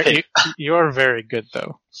 Yeah, you're very good,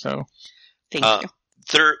 though. So, thank you.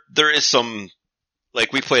 There is some,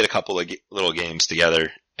 like, we played a couple of little games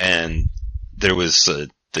together, and there was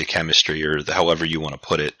the chemistry, or however you want to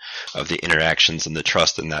put it, of the interactions and the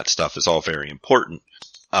trust and that stuff is all very important.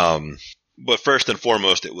 But first and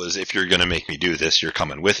foremost, it was, if you're going to make me do this, you're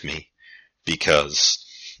coming with me, because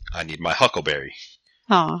I need my Huckleberry.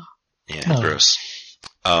 Aw. Yeah, gross.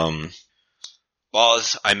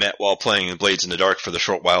 Boz, I met while playing Blades in the Dark for the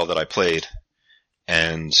short while that I played,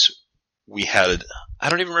 and we had, I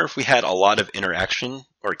don't even remember if we had a lot of interaction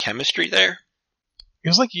or chemistry there. It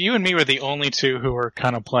was like you and me were the only two who were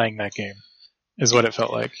kind of playing that game, is what it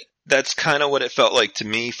felt like. That's kind of what it felt like to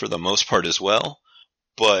me for the most part as well,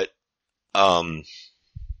 but there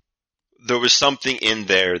was something in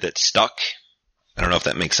there that stuck. I don't know if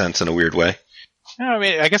that makes sense in a weird way. No, I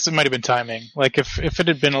mean, I guess it might have been timing. Like, if it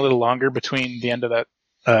had been a little longer between the end of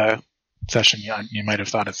that session, you might have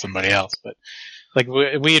thought it's somebody else. But like,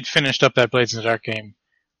 we had finished up that Blades in the Dark game,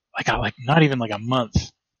 like not even like a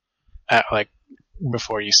month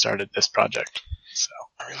before you started this project. So,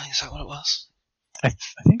 really, is that what it was? I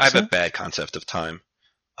think I so. have a bad concept of time.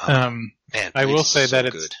 Man, I will say that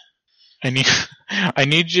it's good. I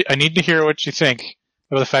need to hear what you think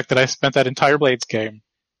about the fact that I spent that entire Blades game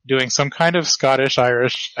doing some kind of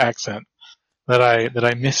Scottish-Irish accent that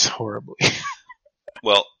I miss horribly.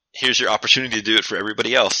 Well, here's your opportunity to do it for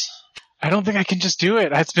everybody else. I don't think I can just do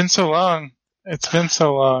it. It's been so long. All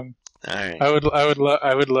right. I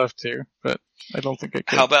would love to, but I don't think I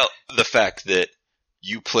can. How about the fact that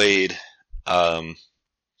you played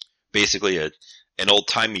basically an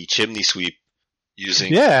old-timey chimney sweep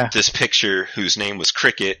using this picture whose name was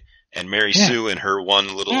Cricket, and Mary Sue and her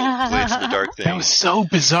one little Blades in the Dark thing. That was so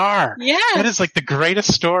bizarre. Yeah. That is like the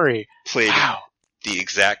greatest story.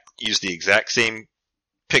 Used the exact same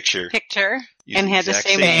picture. And had the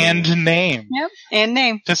same name. Yep. And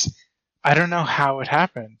name. I don't know how it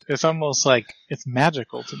happened. It's almost like it's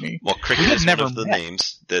magical to me. Well, Cricket is one of the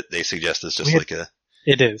names that they suggest is just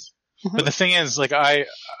It is. Mm-hmm. But the thing is, like, I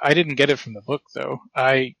didn't get it from the book, though.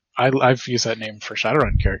 I've used that name for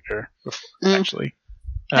Shadowrun character before, actually.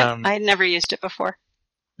 I had never used it before.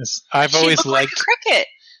 I've always liked Cricket.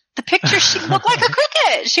 The picture, she looked like a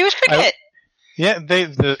cricket. She was cricket. Yeah,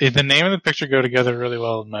 the name and the picture go together really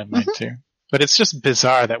well in my mind too. But it's just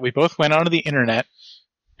bizarre that we both went onto the internet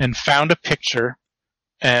and found a picture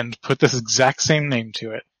and put this exact same name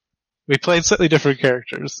to it. We played slightly different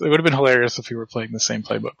characters. It would have been hilarious if we were playing the same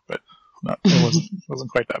playbook, but no, it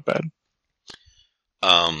wasn't quite that bad.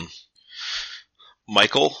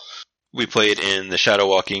 Michael, we played in the Shadow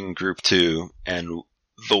Walking Group 2, and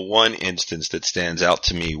the one instance that stands out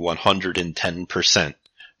to me 110%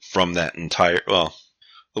 from that entire, well,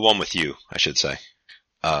 the one with you, I should say,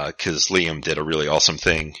 because Liam did a really awesome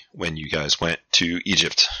thing when you guys went to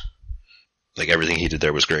Egypt. Like, everything he did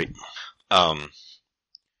there was great.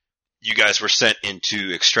 You guys were sent in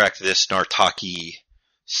to extract this Nartaki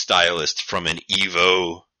stylist from an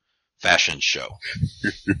Evo fashion show.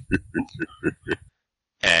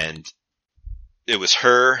 And it was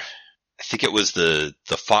her, I think it was the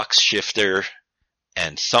Fox Shifter,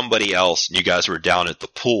 and somebody else, and you guys were down at the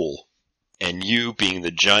pool, and you, being the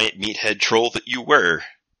giant meathead troll that you were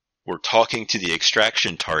talking to the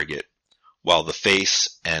extraction target, while the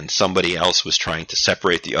face and somebody else was trying to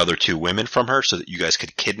separate the other two women from her so that you guys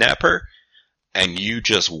could kidnap her, and you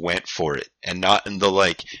just went for it. And not in the,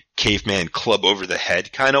 like, caveman club over the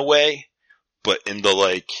head kind of way, but in the,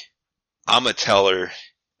 like, I'ma tell her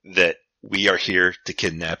that we are here to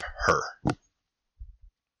kidnap her.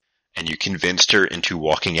 And you convinced her into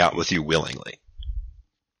walking out with you willingly.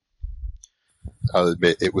 I'll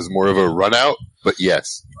admit, it was more of a run out, but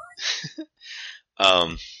yes.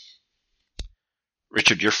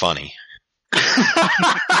 Richard, you're funny.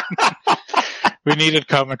 We needed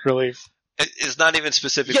comic relief. It's not even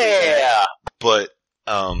specifically that, but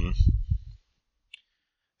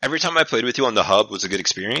every time I played with you on the hub was a good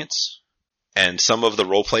experience. And some of the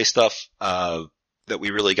roleplay stuff that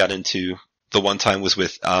we really got into, the one time was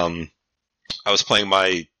with, I was playing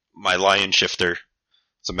my lion shifter.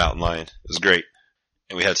 It's a mountain lion. It was great.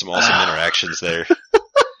 And we had some awesome interactions there.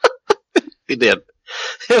 We did.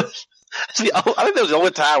 I think that was the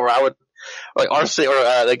only time where I would, like, RC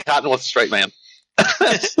or the Cotton was a straight man.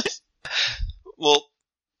 Well,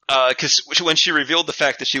 cause when she revealed the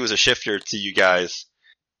fact that she was a shifter to you guys,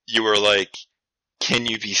 you were like, can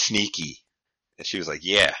you be sneaky? And she was like,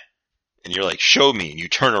 yeah. And you're like, show me. And you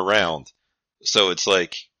turn around. So it's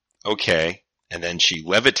like, okay. And then she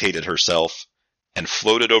levitated herself and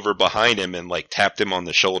floated over behind him and, like, tapped him on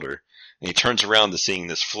the shoulder. And he turns around to seeing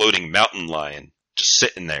this floating mountain lion just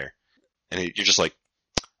sitting there. And you're just like,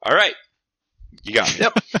 all right, you got me.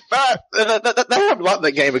 Yep. That happened a lot in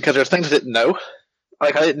that game because there's things I didn't know.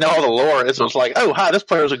 Like, I didn't know all the lore. It was like, oh, hi, this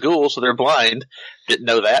player's a ghoul, so they're blind. Didn't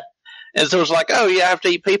know that. And so it was like, oh, yeah, I have to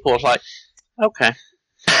eat people. It's like, okay.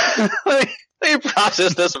 Let me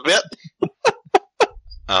process this a bit.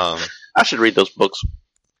 I should read those books.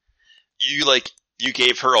 You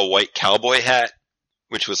gave her a white cowboy hat,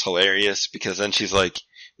 which was hilarious, because then she's like,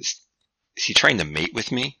 is he trying to mate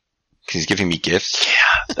with me? Because he's giving me gifts?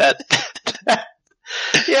 Yeah,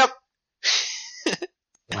 yep.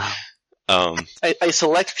 Wow. A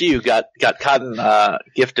select few got Cotton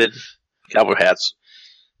gifted cowboy hats.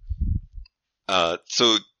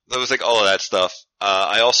 So that was like all of that stuff.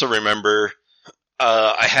 I also remember,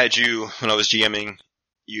 I had you, when I was GMing,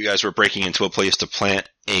 you guys were breaking into a place to plant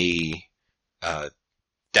a,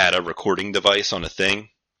 data recording device on a thing,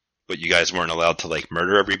 but you guys weren't allowed to, like,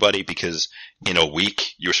 murder everybody because in a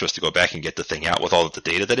week you were supposed to go back and get the thing out with all of the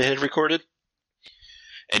data that it had recorded.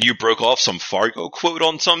 And you broke off some Fargo quote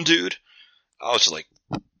on some dude. I was just like,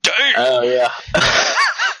 dang! Oh, yeah.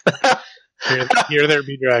 Here there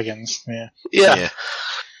be dragons. Yeah. Yeah.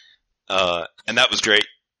 And that was great.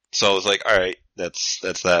 So I was like, alright, that's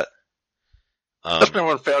that. That's when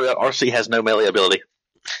everyone found out RC has no melee ability.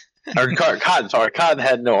 Or Cotton, sorry. Cotton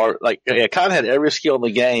had no, like, yeah, Cotton had every skill in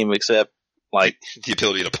the game except, like, the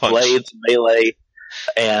ability to punch. Blades, melee,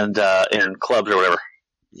 and clubs or whatever.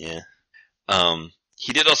 Yeah.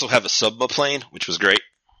 He did also have a submaplane, which was great.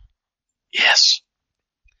 Yes.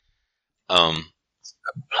 Well,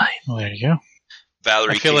 there you go.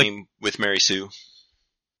 Valerie came with Mary Sue.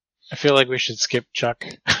 I feel like we should skip Chuck.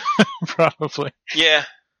 Probably. Yeah.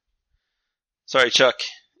 Sorry, Chuck.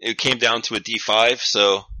 It came down to a D5,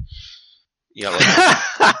 so, you know,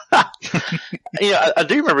 like, yeah, I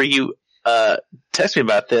do remember you texted me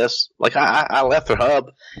about this. Like, I left the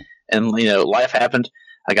hub, and, you know, life happened.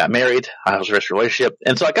 I got married. I was in a relationship.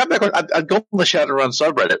 And so I got back, I'd go on the Shadowrun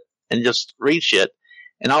subreddit and just read shit.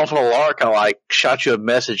 And all of a lark, I, like, shot you a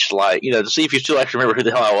message, like, you know, to see if you still actually remember who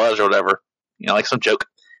the hell I was or whatever. You know, like some joke.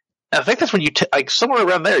 And I think that's when you, like, somewhere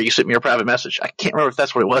around there, you sent me a private message. I can't remember if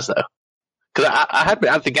that's what it was, though. Because I had been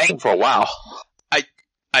out of the game for a while.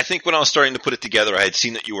 I think when I was starting to put it together, I had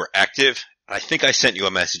seen that you were active. I think I sent you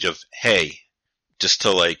a message of, hey, just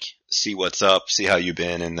to like see what's up, see how you've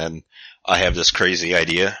been, and then I have this crazy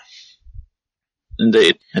idea.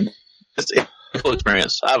 Indeed. And it's a cool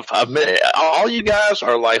experience. I've met, all you guys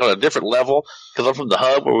are like on a different level because I'm from the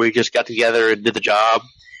hub where we just got together and did the job,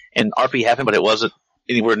 and RP happened, but it wasn't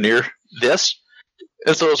anywhere near this.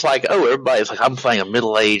 And so it's like, oh, everybody's like, I'm playing a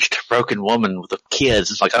middle-aged broken woman with kids.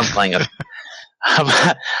 It's like I'm playing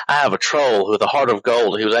I have a troll with a heart of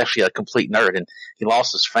gold. He was actually a complete nerd, and he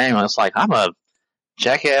lost his family. It's like I'm a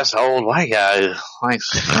jackass old white guy who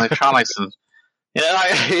likes electronics and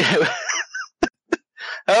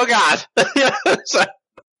oh god. so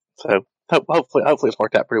hopefully it's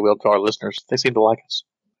worked out pretty well to our listeners. They seem to like us.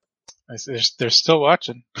 They're still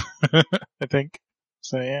watching, I think.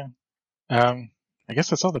 So yeah. I guess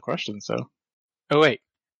that's all the questions. So, oh wait,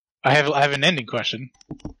 I have an ending question.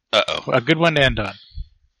 Uh-oh. A good one to end on.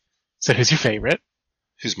 So, who's your favorite?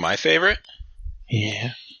 Who's my favorite?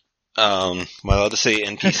 Yeah. Am I allowed to say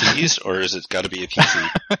NPCs, or is it got to be a PC?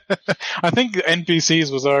 I think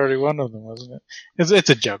NPCs was already one of them, wasn't it? It's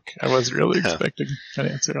a joke. I wasn't really expecting an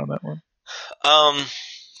answer on that one.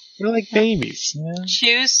 We're like babies. Yeah.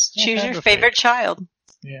 Choose your favorite child.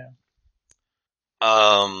 Yeah.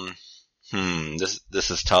 This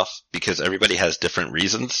is tough because everybody has different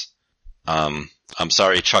reasons. I'm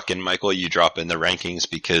sorry, Chuck and Michael, you drop in the rankings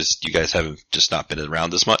because you guys have just not been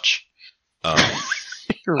around as much.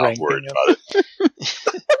 You're Not worried about it.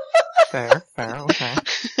 Fair, okay.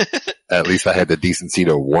 At least I had the decency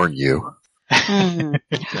to warn you.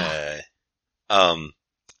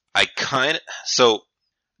 So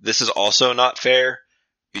this is also not fair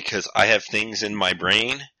because I have things in my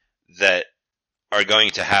brain that are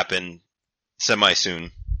going to happen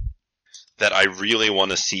semi-soon that I really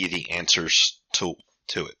want to see the answers to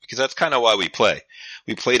it. Because that's kind of why we play.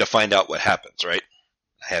 We play to find out what happens, right?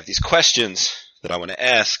 I have these questions that I want to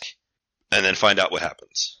ask and then find out what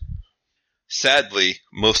happens. Sadly,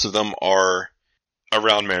 most of them are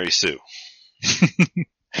around Mary Sue.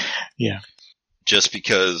 Yeah. Just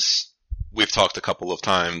because we've talked a couple of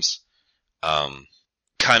times,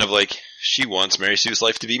 kind of like she wants Mary Sue's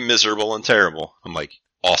life to be miserable and terrible. I'm like,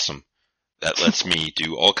 awesome. That lets me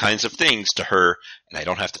do all kinds of things to her, and I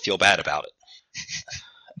don't have to feel bad about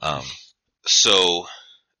it. So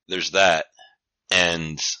there's that,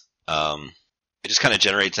 and it just kind of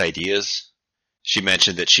generates ideas. She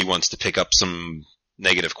mentioned that she wants to pick up some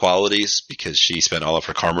negative qualities because she spent all of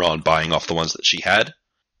her karma on buying off the ones that she had.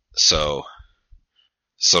 So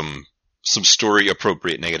some story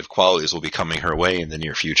appropriate negative qualities will be coming her way in the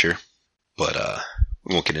near future, but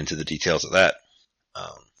we won't get into the details of that.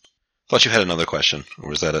 Thought you had another question, or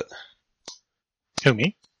was that it? Who,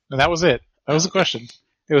 me? No, that was it. That was the question.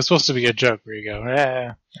 It was supposed to be a joke where you go,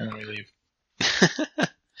 and then we leave.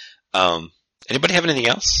 Anybody have anything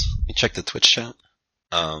else? Let me check the Twitch chat.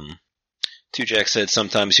 Two Jack said,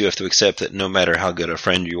 sometimes you have to accept that no matter how good a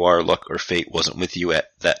friend you are, luck or fate wasn't with you at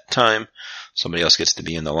that time. Somebody else gets to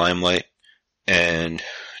be in the limelight. And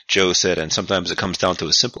Joe said, and sometimes it comes down to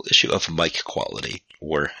a simple issue of mic quality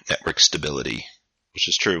or network stability, which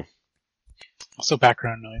is true. Also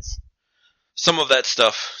background noise. Some of that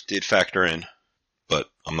stuff did factor in, but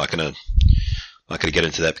I'm not gonna get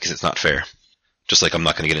into that because it's not fair. Just like I'm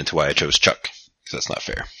not gonna get into why I chose Chuck, because that's not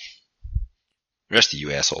fair. The rest of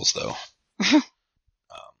you assholes, though.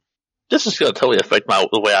 This is going to totally affect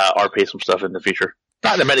the way I RP some stuff in the future.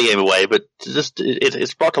 Not in a metagame way, but just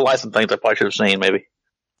it's brought to light some things I probably should have seen, maybe.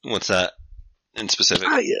 What's that in specific?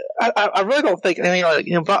 I really don't think. I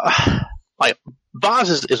mean, like Boz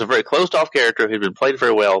is a very closed off character who's been played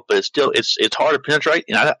very well, but it's hard to penetrate.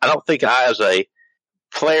 And I don't think I, as a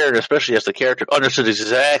player, and especially as the character, understood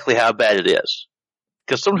exactly how bad it is.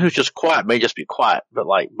 Because someone who's just quiet may just be quiet, but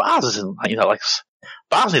like Boz isn't.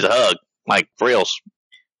 Boz needs a hug, like for reals.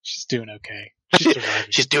 She's doing okay. She's surviving.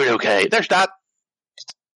 She's doing okay. There's not.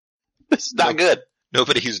 It's not good.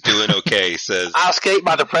 Nobody who's doing okay says, I escaped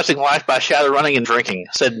my depressing life by shadow running and drinking,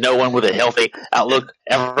 said no one with a healthy outlook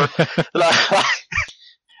ever.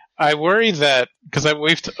 I worry that, because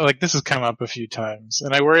this has come up a few times,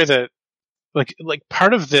 and I worry that, like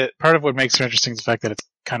part of what makes her interesting is the fact that it's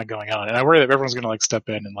kind of going on, and I worry that everyone's going to step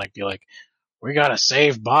in and be like, we gotta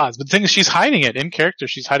save Boz. But the thing is, she's hiding it in character.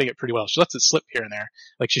 She's hiding it pretty well. She lets it slip here and there.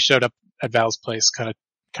 Like she showed up at Val's place, kind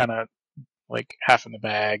of like half in the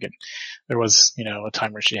bag, and there was, a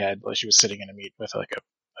time where she was sitting in a meet with like a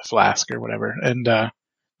flask or whatever. And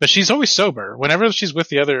but she's always sober whenever she's with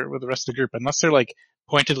the rest of the group, unless they're like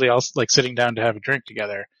pointedly all like sitting down to have a drink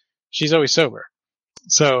together. She's always sober.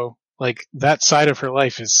 So like that side of her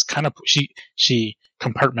life is kind of, she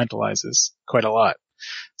compartmentalizes quite a lot.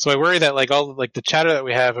 So I worry that like all like the chatter that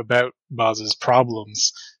we have about Boz's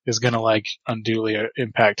problems is going to like unduly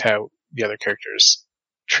impact how the other characters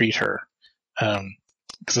treat her.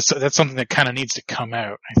 Cause that's something that kind of needs to come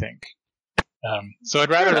out, I think. So I'd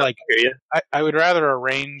rather like, I would rather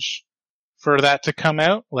arrange for that to come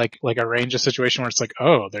out, like arrange a situation where it's like,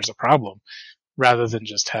 oh, there's a problem, rather than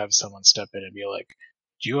just have someone step in and be like,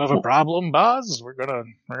 do you have a problem, Boz? We're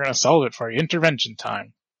gonna solve it for you. Intervention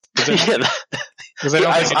time. Because I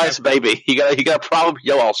don't think ice baby. You got a problem,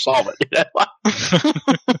 yo, I'll solve it. You know?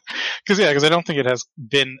 Because I don't think it has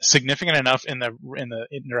been significant enough in the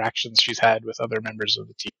interactions she's had with other members of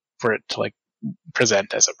the team for it to like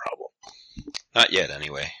present as a problem. Not yet,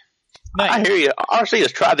 anyway. I hear you. RC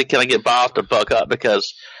has tried to kind of get Boz to buck up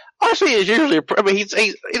because RC is usually, I mean, he's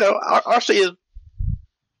RC is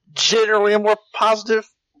generally a more positive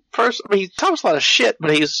person. I mean, he talks a lot of shit,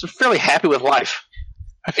 but he's fairly happy with life.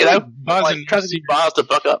 I feel like Boz like trying to get Boz to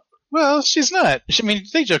buck up. Well, she's not. I mean,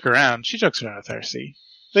 they joke around. She jokes around with RC.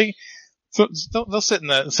 They'll sit in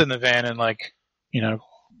the van and like, you know,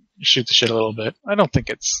 shoot the shit a little bit. I don't think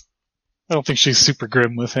she's super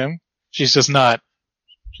grim with him. She's just not.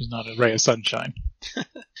 She's not a ray of sunshine.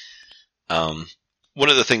 One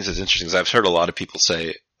of the things that's interesting is I've heard a lot of people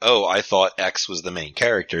say, "Oh, I thought X was the main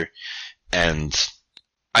character," and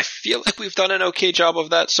I feel like we've done an okay job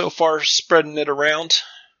of that so far, spreading it around.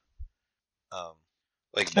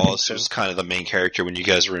 Like Boz was kind of the main character when you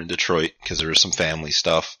guys were in Detroit because there was some family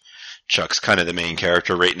stuff. Chuck's kind of the main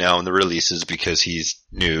character right now in the releases because he's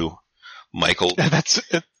new. Michael.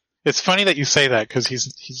 It's funny that you say that because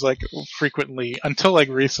he's like frequently, until like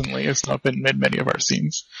recently, has not been in many of our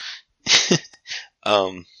scenes.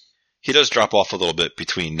 He does drop off a little bit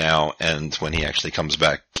between now and when he actually comes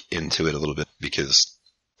back into it a little bit because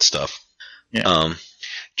stuff. Yeah.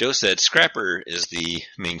 Joe said Scrapper is the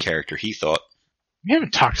main character he thought. We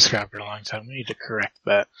haven't talked to Scrapper in a long time. We need to correct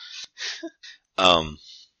that.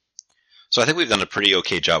 So I think we've done a pretty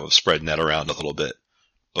okay job of spreading that around a little bit,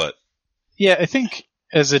 but yeah, I think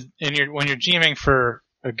when you're GMing for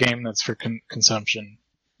a game that's for consumption,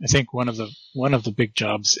 I think one of the big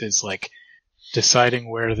jobs is like deciding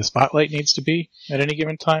where the spotlight needs to be at any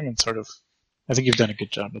given time, and sort of, I think you've done a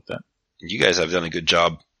good job with that. You guys have done a good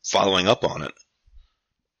job following up on it.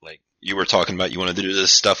 Like you were talking about, you wanted to do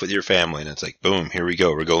this stuff with your family, and it's like, boom, here we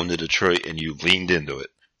go. We're going to Detroit, and you leaned into it.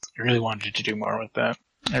 I really wanted to do more with that.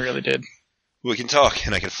 I really did. We can talk,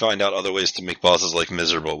 and I can find out other ways to make Boz's life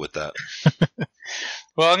miserable with that.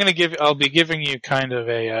 Well, I'll be giving you kind of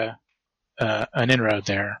an inroad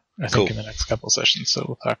there, I think, in the next couple of sessions, so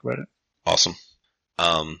we'll talk about it. Awesome.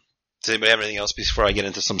 Does anybody have anything else before I get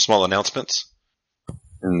into some small announcements?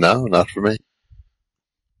 No, not for me. Alright.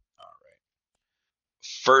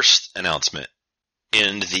 First announcement.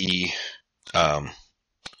 In the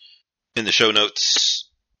show notes,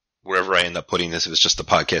 wherever I end up putting this, if it's just the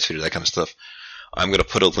podcast feed or that kind of stuff, I'm going to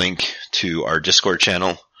put a link to our Discord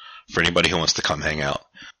channel for anybody who wants to come hang out.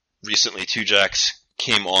 Recently, Two Jacks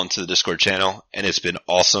came onto the Discord channel, and it's been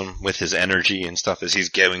awesome with his energy and stuff as he's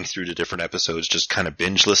going through the different episodes, just kind of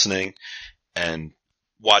binge listening and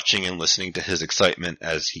watching and listening to his excitement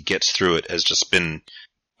as he gets through it has just been,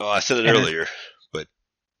 well, I said it earlier, but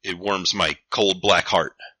it warms my cold black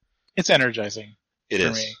heart. It's energizing. It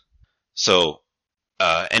is. Me. So,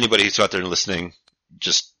 anybody who's out there listening,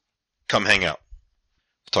 just come hang out.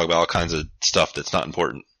 Talk about all kinds of stuff that's not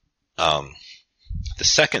important. The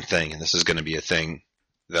second thing, and this is going to be a thing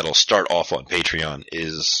that'll start off on Patreon,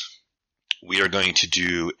 is we are going to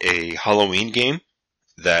do a Halloween game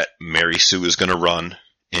that Mary Sue is going to run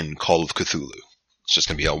in Call of Cthulhu. It's just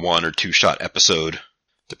going to be a 1 or 2 shot episode,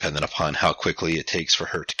 depending upon how quickly it takes for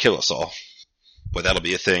her to kill us all. But that'll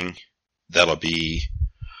be a thing. That'll be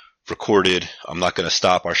recorded. I'm not going to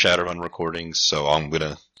stop our Shadowrun recordings, so I'm going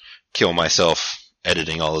to kill myself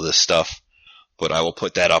editing all of this stuff. But I will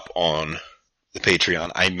put that up on the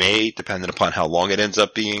Patreon. I may, depending upon how long it ends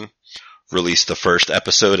up being, release the first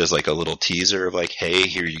episode as like a little teaser of like, hey,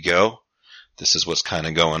 here you go. This is what's kind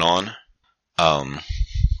of going on.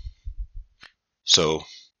 So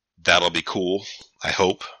that'll be cool, I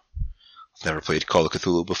hope. I've never played Call of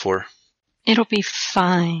Cthulhu before. It'll be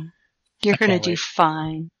fine. You're going to do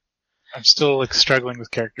fine. I'm still like struggling with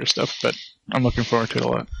character stuff, but I'm looking forward to it a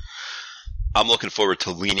lot. I'm looking forward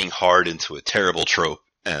to leaning hard into a terrible trope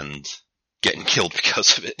and getting killed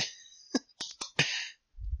because of it.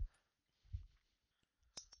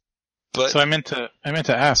 But so I meant to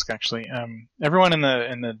ask actually. Everyone in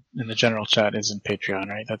the general chat is in Patreon,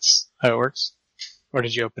 right? That's how it works. Or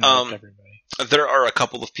did you open it up to everybody? There are a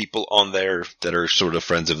couple of people on there that are sort of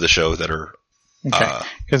friends of the show that are. Okay.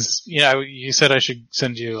 Because you said I should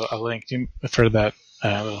send you a link for that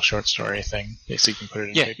little short story thing, so you can put it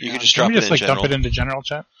in. Yeah, Patreon. you can just drop Can we it just in like general. dump it into general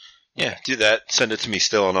chat? Yeah, do that. Send it to me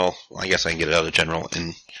still, and I guess I can get it out of general,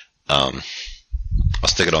 and I'll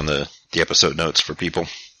stick it on the episode notes for people.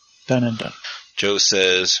 Done and done. Joe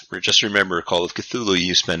says, just remember, Call of Cthulhu,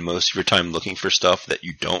 you spend most of your time looking for stuff that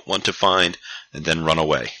you don't want to find, and then run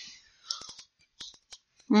away.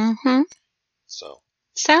 Mm-hmm. So.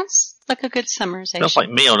 Sounds like a good summarization. Sounds like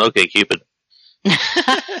me on OkCupid.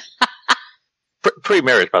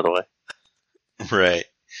 Pre-marriage, by the way. Right.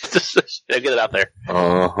 Just get it out there.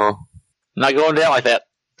 Uh-huh. Not going down like that.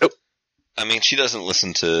 Nope. I mean, she doesn't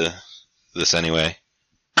listen to this anyway.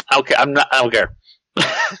 Okay, I don't care.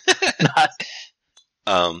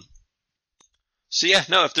 So yeah,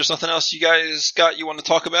 no, if there's nothing else you guys you want to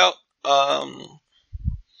talk about, I'm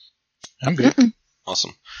good.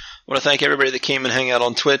 Awesome. I want to thank everybody that came and hang out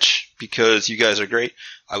on Twitch, because you guys are great.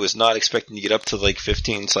 I was not expecting to get up to like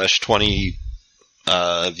 15/20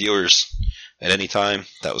 viewers at any time.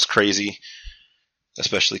 That was crazy.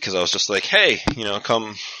 Especially because I was just like, hey,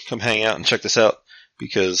 come hang out and check this out.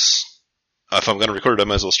 Because if I'm going to record it, I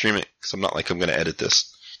might as well stream it. Because I'm not like I'm going to edit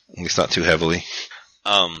this. At least not too heavily.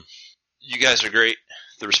 You guys are great.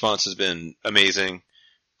 The response has been amazing.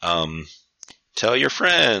 Tell your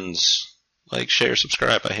friends. Like, share,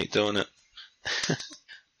 subscribe. I hate doing it.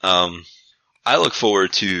 I look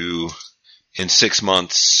forward to, in 6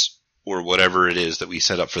 months, or whatever it is that we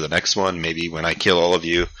set up for the next one, maybe when I kill all of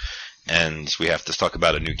you, and we have to talk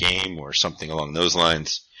about a new game, or something along those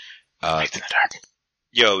lines. Faith in the Dark.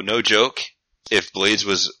 Yo, no joke. If Blades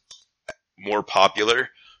was more popular,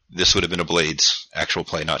 this would have been a Blades actual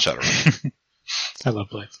play, not Shadowrun. I love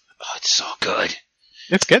Blades. Oh, it's so good.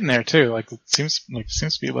 It's getting there too. Like it seems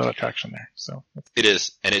to be a lot of traction there. So It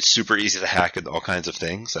is, and it's super easy to hack with all kinds of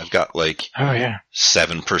things. I've got like oh yeah,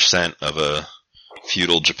 7% of a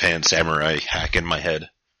feudal Japan samurai hack in my head.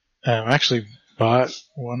 I actually bought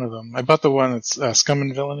one of them. I bought the one that's Scum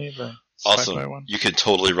and Villainy, the sci-fi Awesome. one. You could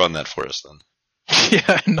totally run that for us then.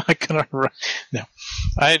 Yeah, I'm not gonna run. No,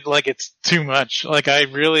 it's too much. Like I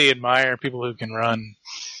really admire people who can run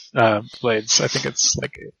Blades. I think it's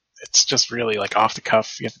just really like off the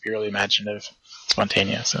cuff. You have to be really imaginative,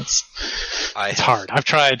 spontaneous. It's hard. I've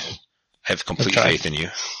tried. I have complete faith in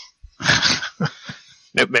you.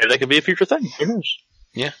 Maybe that could be a future thing. Who knows?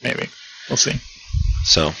 Yeah, maybe. We'll see.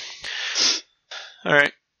 So, all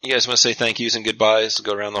right. You guys want to say thank yous and goodbyes?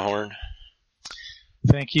 Go around the horn.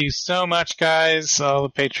 Thank you so much, guys. All the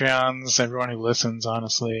Patreons, everyone who listens,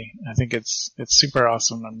 honestly. I think it's super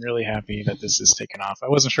awesome. I'm really happy that this is taken off. I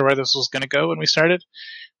wasn't sure where this was going to go when we started.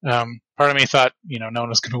 Part of me thought, no one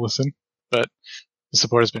was going to listen, but the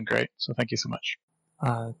support has been great. So thank you so much.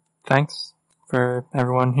 Thanks for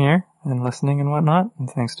everyone here and listening and whatnot. And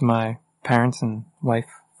thanks to my parents and wife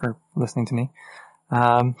for listening to me.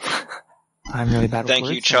 I'm really bad with Thank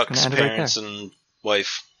words, you, so I'm Chuck's gonna end it right parents there. and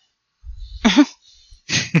wife.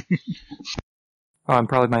 Oh, and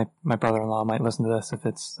probably my brother-in-law might listen to this if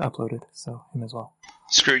it's uploaded, so him as well.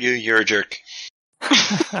 Screw you, you're a jerk.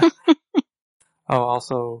 Oh,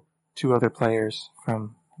 also 2 other players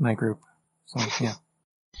from my group. So, yeah.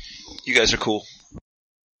 You guys are cool.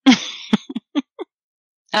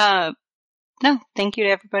 No, thank you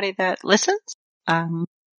to everybody that listens,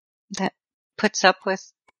 that puts up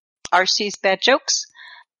with RC's bad jokes.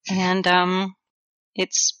 And,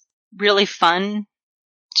 it's really fun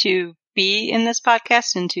to be in this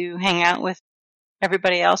podcast and to hang out with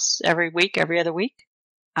everybody else every week, every other week.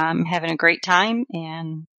 I'm having a great time,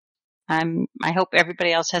 and I hope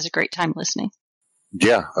everybody else has a great time listening.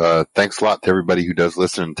 Yeah, thanks a lot to everybody who does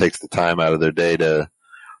listen and takes the time out of their day to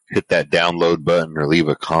hit that download button or leave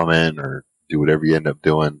a comment or do whatever you end up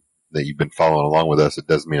doing, that you've been following along with us. It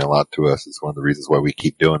does mean a lot to us. It's one of the reasons why we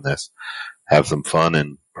keep doing this. Have some fun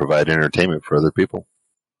and provide entertainment for other people.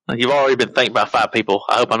 You've already been thanked by 5 people.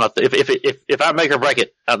 I hope I'm not. If I make or break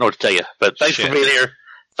it, I don't know what to tell you. But thanks for being here.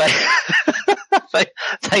 Thanks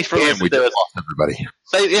for listening to us. Everybody.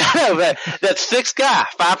 That's 6 guy.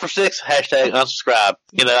 5 for 6. Hashtag unsubscribe.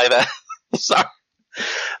 Like that. Sorry.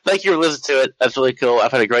 Thank you for listening to it. That's really cool.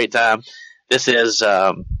 I've had a great time. This has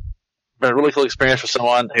been a really cool experience for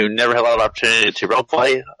someone who never had a lot of opportunity to role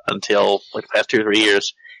play until like the past 2 or 3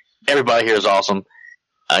 years. Everybody here is awesome.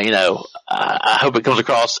 I hope it comes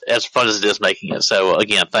across as fun as it is making it. So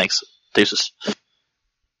again, thanks. Deuces.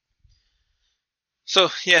 So,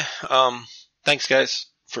 yeah, thanks guys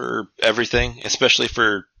for everything, especially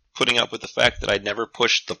for putting up with the fact that I never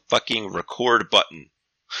pushed the fucking record button.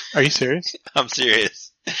 Are you serious? I'm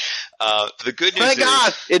serious. The good news Thank is,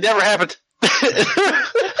 God, it never happened.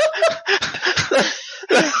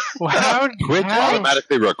 Well, how, Twitch how-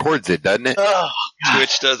 automatically records it, doesn't it? Oh,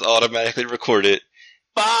 Twitch does automatically record it.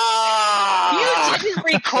 You didn't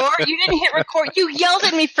record. You didn't hit record. You yelled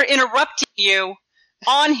at me for interrupting you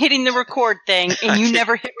on hitting the record thing, and you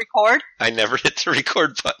never hit record. I never hit the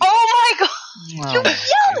record button. Oh my god!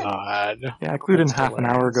 oh my God. Yeah, I clued in That's half an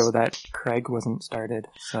hour hilarious. ago that Craig wasn't started,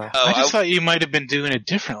 so. Oh, I just thought you might have been doing it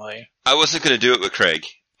differently. I wasn't going to do it with Craig.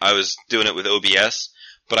 I was doing it with OBS,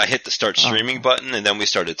 but I hit the start streaming button, and then we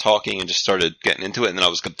started talking and just started getting into it, and then I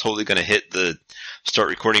was totally going to hit the start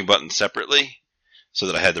recording button separately, so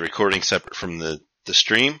that I had the recording separate from the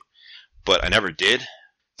stream, but I never did.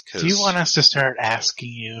 Do you want us to start asking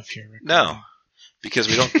you if you're recording? No, because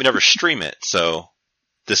we never stream it, so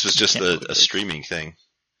this was just a streaming thing.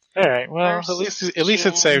 All right. Well, Worst at least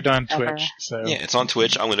it's saved on ever. Twitch. So Yeah, it's on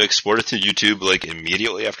Twitch. I'm going to export it to YouTube like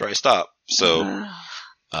immediately after I stop. So,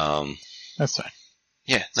 that's fine.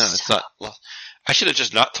 yeah, no, it's not. Well, I should have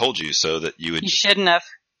just not told you so that you would. You shouldn't have,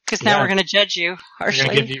 because now Yeah. we're going to judge you harshly.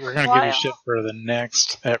 We're gonna give you shit for the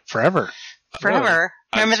next forever. forever.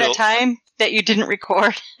 Remember Until- that time that you didn't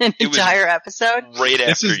record an It was- entire episode? Right This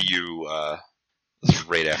after is- you,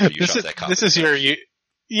 right after you shot that copy. This is your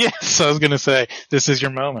yes. I was gonna say this is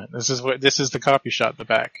your moment. This is the copy shot in the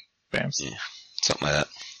back. Bams. Yeah. Something like that.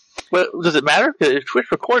 well, does it matter? If Twitch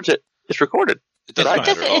records it, it's recorded. It doesn't Right.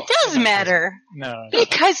 matter at all. It does matter. No.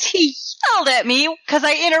 Because he yelled at me because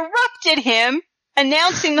I interrupted him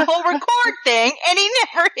announcing the whole record thing, and he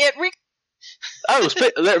never hit record. Oh,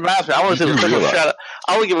 that reminds me. I want to give a special shout out.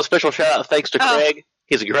 I want to give a special shout out thanks to Oh. Craig.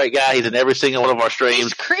 He's a great guy. He's in every single one of our He's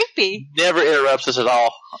streams. creepy. Never interrupts us at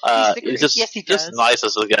all. He's He's just yes, he just does. nice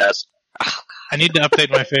as the guys. I need to update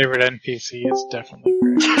my favorite NPC. It's definitely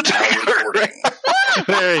great.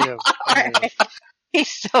 There you go. There you go. He's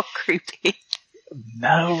so creepy.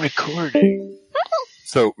 No recording.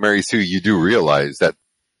 So, Mary Sue, you do realize that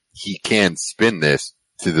he can spin this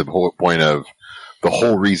to the whole point of the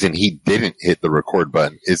whole reason he didn't hit the record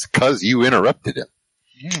button is because you interrupted him.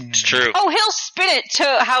 It's true. Oh, he'll spin it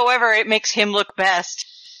to however it makes him look best.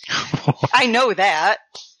 I know that.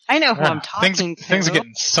 I know who I'm talking to. Things are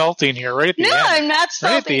getting salty in here right at the No, end. I'm not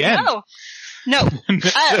Right at the salty. end. No. No.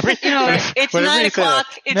 It's Whatever 9 you say, o'clock.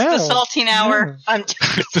 It's no, the saltine hour. no. I'm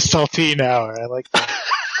It's the saltine hour. I like that.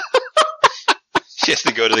 She has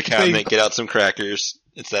to go to the cabinet, get out some crackers.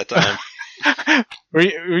 It's that time. Were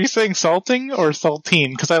you saying salting or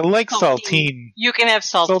saltine? Because I like saltine. You can have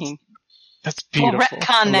saltine. That's We'll beautiful. I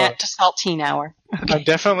retcon love that it. to saltine hour. I'm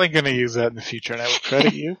definitely going to use that in the future, and I will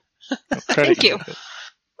credit you. I'll credit Thank you. with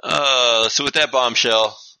it. So with that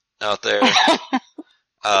bombshell out there,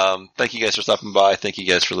 thank you guys for stopping by. Thank you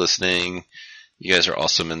guys for listening. You guys are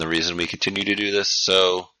awesome and the reason we continue to do this.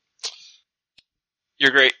 So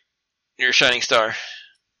you're great. You're a shining star.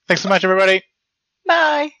 Thanks so much, everybody.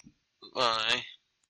 Bye. Bye.